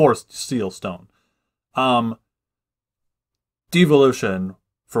Forest Seal Stone. Devolution.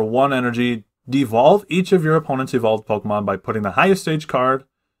 For 1 energy, devolve each of your opponent's evolved Pokemon by putting the highest stage card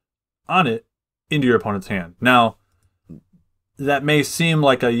on it into your opponent's hand. Now, that may seem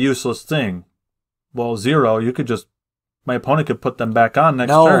like a useless thing. Well, 0, you could just... My opponent could put them back on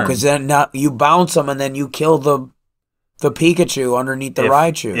next turn. No, because then you bounce them and then you kill the Pikachu underneath the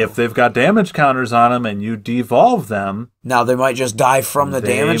Raichu. If they've got damage counters on them and you devolve them... Now they might just die from the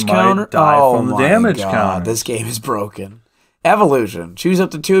damage counter? From the damage counter. This game is broken. Evolution. Choose up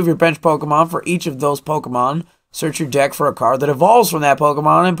to 2 of your bench Pokemon. For each of those Pokemon, search your deck for a card that evolves from that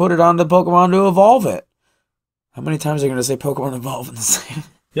Pokemon and put it on the Pokemon to evolve it. How many times are you going to say Pokemon evolve in the same...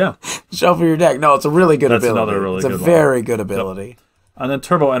 Yeah. Shuffle your deck. No, it's a really good ability. Another really good one. It's a very good ability. And then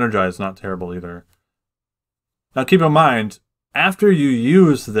Turbo Energize, not terrible either. Now keep in mind, after you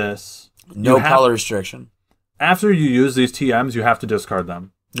use this... No color restriction. After you use these TMs, you have to discard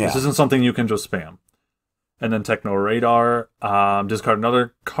them. Yeah. This isn't something you can just spam. And then Techno Radar, discard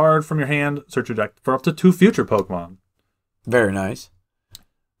another card from your hand, search your deck for up to 2 future Pokemon. Very nice.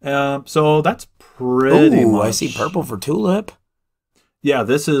 So that's pretty much... I see purple for Tulip. Yeah,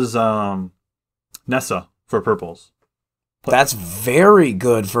 this is Nessa for purples. That's very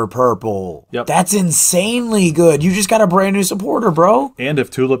good for purple. Yep. That's insanely good. You just got a brand new supporter, bro. And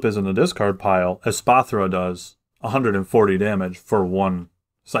if Tulip is in the discard pile, Espathra does 140 damage for 1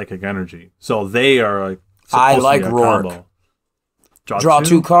 psychic energy. So they are I like Rourke. Combo. Draw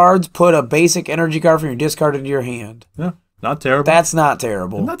 2 cards, put a basic energy card from your discard into your hand. Yeah, not terrible. That's not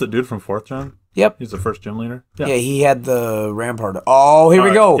terrible. Isn't that the dude from 4th gen? Yep. He's the first gym leader. Yeah, he had the Rampart. Oh, here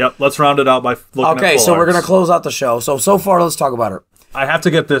we go. Yep, let's round it out by looking at Okay, so we're going to close out the show. So far, let's talk about it. I have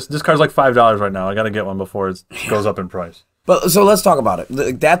to get this. This card's like $5 right now. I got to get one before it goes up in price. But so let's talk about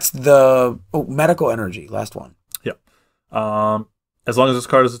it. That's the medical energy, last one. Yep. As long as this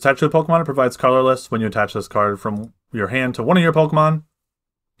card is attached to a Pokemon, it provides colorless. When you attach this card from your hand to one of your Pokemon,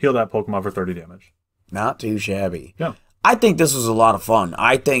 heal that Pokemon for 30 damage. Not too shabby. Yeah. I think this was a lot of fun.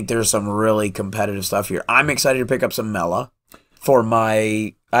 I think there's some really competitive stuff here. I'm excited to pick up some Mela for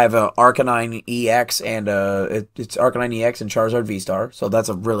my... I have a Arcanine EX and it's Arcanine EX and Charizard V-Star. So that's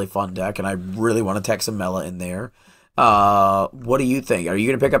a really fun deck, and I really want to tech some Mela in there. What do you think? Are you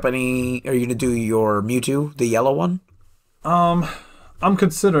going to pick up any... Are you going to do your Mewtwo, the yellow one? I'm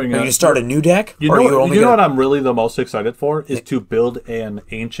considering... Are you going to start a new deck? You know what I'm really the most excited for? Is to build an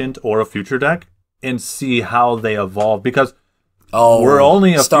Ancient or a Future deck and see how they evolve, because we're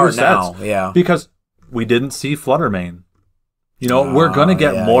only a few sets. Yeah. Because we didn't see Fluttermane. You know, we're going to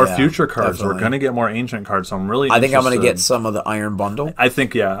get more future cards. Definitely. We're going to get more ancient cards. So I'm really I think I'm going to get some of the Iron Bundle. I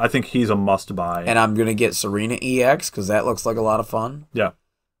think he's a must buy. And I'm going to get Serena EX because that looks like a lot of fun. Yeah.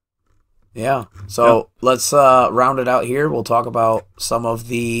 Yeah. So let's round it out here. We'll talk about some of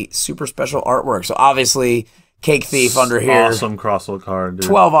the super special artwork. So obviously... Cake Thief under here. Awesome Crossel card, dude.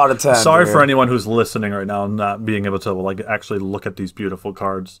 12 out of 10. Sorry for anyone who's listening right now and not being able to actually look at these beautiful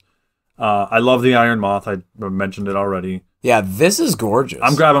cards. I love the Iron Moth. I mentioned it already. Yeah, this is gorgeous.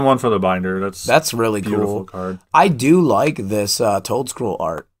 I'm grabbing one for the binder. That's really beautiful cool. Card. I do like this Toad Scroll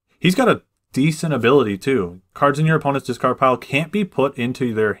art. He's got a decent ability too. Cards in your opponent's discard pile can't be put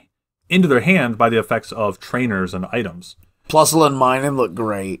into their hand by the effects of trainers and items. Plusle and Minun look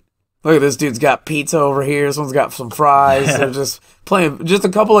great. Look at this dude's got pizza over here. This one's got some fries. They're just playing. Just a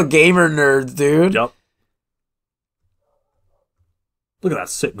couple of gamer nerds, dude. Yep. Look at that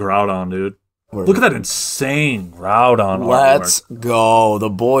sick Groudon, dude. Look at that insane Groudon. Let's go.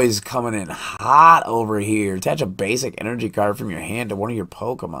 The boy's coming in hot over here. Attach a basic energy card from your hand to one of your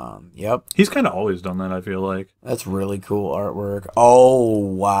Pokemon. Yep. He's kind of always done that, I feel like. That's really cool artwork. Oh,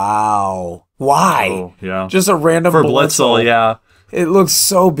 wow. Why? Oh, yeah. Just a random For Blitzel, yeah. It looks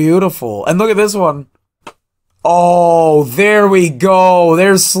so beautiful. And look at this one. Oh, there we go.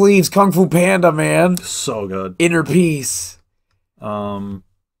 There's Sleeves. Kung Fu Panda, man. So good. Inner Peace.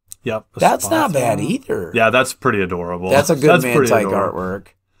 Yep. That's not bad either. Yeah, that's pretty adorable. That's a good man-type artwork.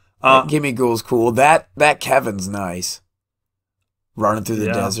 Gimme Ghoul's cool. That Kevin's nice. Running through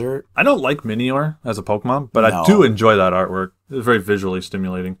the desert. I don't like Minior as a Pokemon, but I do enjoy that artwork. It's very visually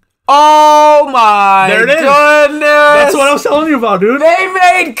stimulating. Oh my goodness! That's what I was telling you about, dude. They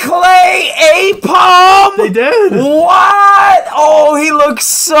made Clay Apom! They did. What? Oh, he looks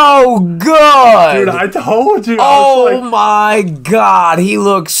so good. Dude, I told you. Oh my god, he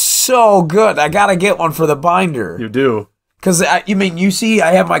looks so good. I gotta get one for the binder. You do. Because, you see,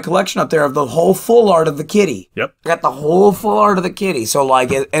 I have my collection up there of the whole full art of the kitty. Yep. I got the whole full art of the kitty. So,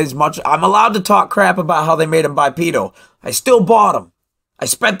 like, as much... I'm allowed to talk crap about how they made him bipedal. I still bought him. I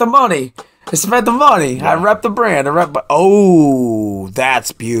spent the money. Yeah. I rep the brand. Oh,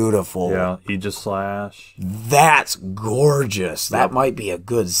 that's beautiful. Yeah, Aegislash. That's gorgeous. That might be a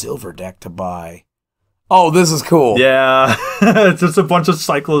good silver deck to buy. Oh, this is cool. Yeah. It's just a bunch of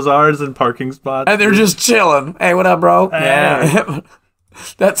Cyclozars and parking spots. And they're just chilling. Hey, what up, bro? Yeah.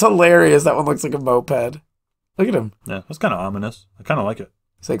 That's hilarious. That one looks like a moped. Look at him. Yeah, that's kind of ominous. I kind of like it.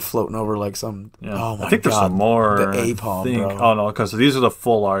 It's like floating over like some... Yeah. Oh, my God. I think there's some more. The Apom, bro. Oh, no, because these are the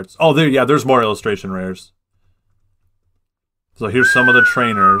full arts. Oh, there's more illustration rares. So here's some of the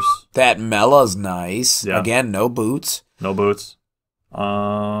trainers. That Mela's nice. Yeah. Again, no boots. No boots.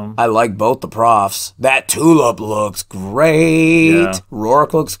 I like both the profs. That Tulip looks great. Yeah.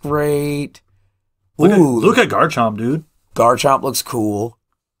 Rourke looks great. Look at Garchomp, dude. Garchomp looks cool.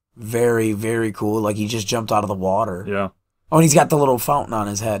 Very, very cool. Like he just jumped out of the water. Yeah. Oh, and he's got the little fountain on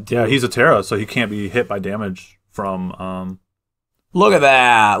his head, too. Yeah, he's a Terra, so he can't be hit by damage from... Look at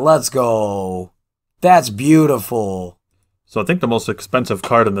that. Let's go. That's beautiful. So I think the most expensive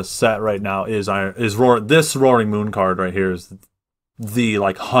card in the set right now is this Roaring Moon card right here is the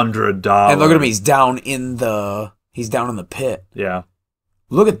like $100. And look at him, he's down in the pit. Yeah.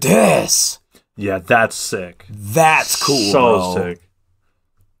 Look at this. Yeah, that's sick. That's cool. So sick.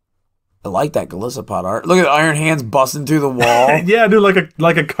 I like that Galissapod art. Look at Iron Hands busting through the wall. Yeah, dude,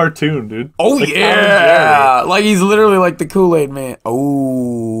 like a cartoon, dude. Oh, like yeah. Like he's literally like the Kool-Aid man.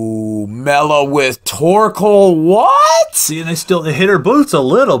 Oh, Mela with Torkoal. What? See, and they hit her boots a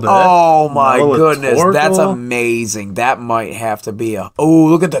little bit. Oh, my goodness. That's amazing. That might have to be a... Oh,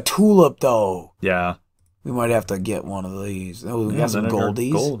 look at the Tulip, though. Yeah. We might have to get one of these. Oh, we got some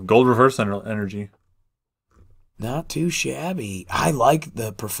goldies. Gold reverse energy. Not too shabby. I like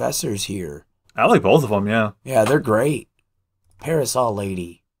the professors here. I like both of them, yeah. Yeah, they're great. Parasol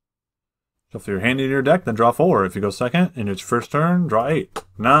Lady. So if you're handing your deck, then draw 4. If you go second in its first turn, draw 8.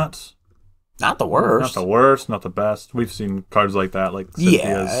 Not the worst. Not the worst, not the best. We've seen cards like that, like Cynthia's.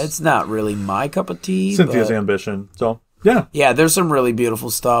 Yeah, it's not really my cup of tea. Cynthia's Ambition. So, yeah. Yeah, there's some really beautiful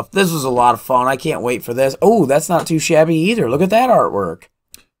stuff. This was a lot of fun. I can't wait for this. Oh, that's not too shabby either. Look at that artwork.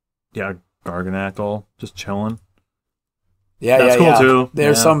 Yeah, Garganackle, just chilling. Yeah, that's cool too.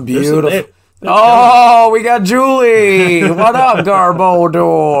 There's some beautiful. Oh, we got Julie. What up,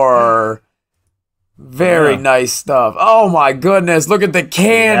 Garbodor? Very nice stuff. Oh my goodness, look at the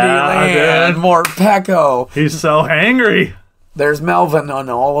Candyland. Morpeko. He's so angry. There's Melvin on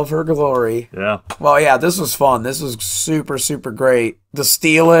all of her glory. Yeah. Well, yeah, this was fun. This was super, super great. The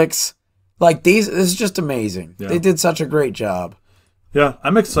Steelix. Like this is just amazing. Yeah. They did such a great job. Yeah,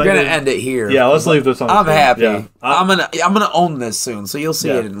 I'm excited. We're gonna end it here. Yeah, let's leave this on. I'm happy. Yeah. I'm gonna own this soon, so you'll see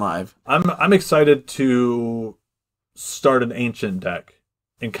it in live. I'm excited to start an ancient deck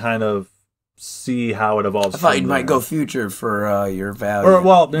and kind of see how it evolves. I thought you might go future for your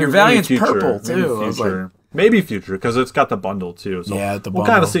Valiant. Your Valiant's purple too. Maybe future because it's got the bundle too. So yeah, the bundle. We'll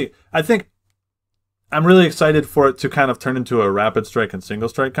kind of see. I think I'm really excited for it to kind of turn into a rapid strike and single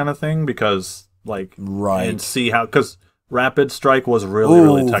strike kind of thing because and see how because. Rapid Strike was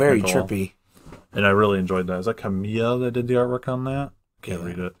really technical. Very trippy. And I really enjoyed that. Is that Camilla that did the artwork on that? Can't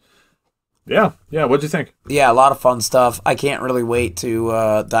read it. Yeah. What'd you think? Yeah, a lot of fun stuff. I can't really wait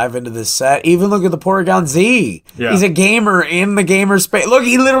to dive into this set. Even look at the Porygon Z. Yeah. He's a gamer in the gamer space. Look,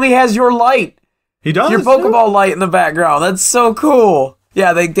 he literally has your light. He does? Your Pokeball light in the background. That's so cool.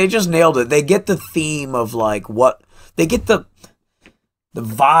 Yeah, they just nailed it. They get the theme of like what... They get the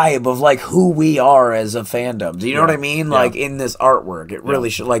vibe of like who we are as a fandom. Do you know what I mean? Yeah. Like in this artwork, it really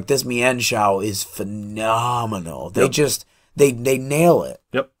should. Like this Mienshao is phenomenal. They just they nail it.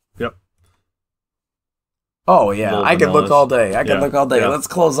 Yep. Oh yeah, I could look all day. Look all day. Yeah. Let's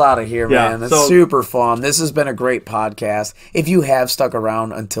close out of here, man. That's super fun. This has been a great podcast. If you have stuck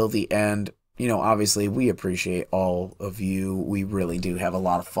around until the end, you know, obviously we appreciate all of you. We really do have a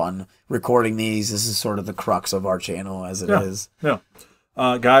lot of fun recording these. This is sort of the crux of our channel as it is. Yeah.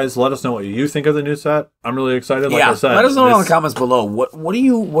 Guys, let us know what you think of the new set. I'm really excited. Like I said, let us know in the comments below. What are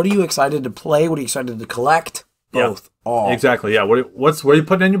you excited to play? What are you excited to collect? Both. All. Exactly. Yeah. What are you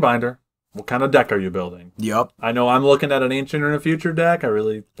putting in your binder? What kind of deck are you building? Yep. I know I'm looking at an ancient and a future deck.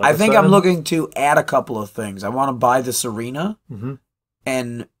 I think I'm looking to add a couple of things. I want to buy the Serena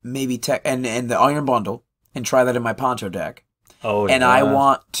and maybe and the Iron Bundle and try that in my Poncho deck. Oh, and I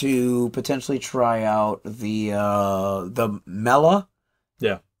want to potentially try out the Mela.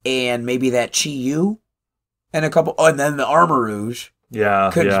 Yeah. And maybe that Chi-Yu and a couple and then the Armor Rouge.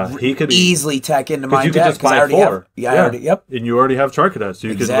 Yeah, he could easily tech into my deck. You could just buy 4. Yep. And you already have Charcadet, so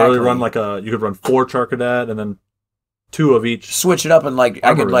you could really run you could run 4 Charcadet and then 2 of each. Switch it up and I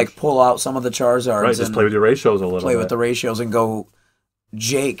could pull out some of the Charizards. Right, just play with your ratios a little bit. Play with the ratios and go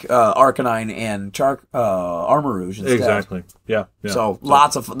Jake, Arcanine, and Armor Rouge instead. Exactly. Yeah. So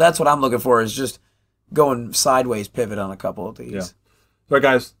lots of that's what I'm looking for is just going sideways pivot on a couple of these. Yeah. All right,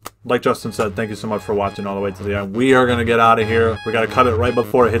 guys, like Justin said, thank you so much for watching all the way to the end. We are going to get out of here. We got to cut it right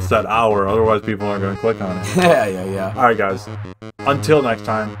before it hits that hour. Otherwise, people aren't going to click on it. Yeah. All right, guys. Until next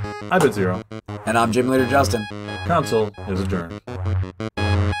time, I've been Zero. And I'm Gym Leader Justin. Council is adjourned.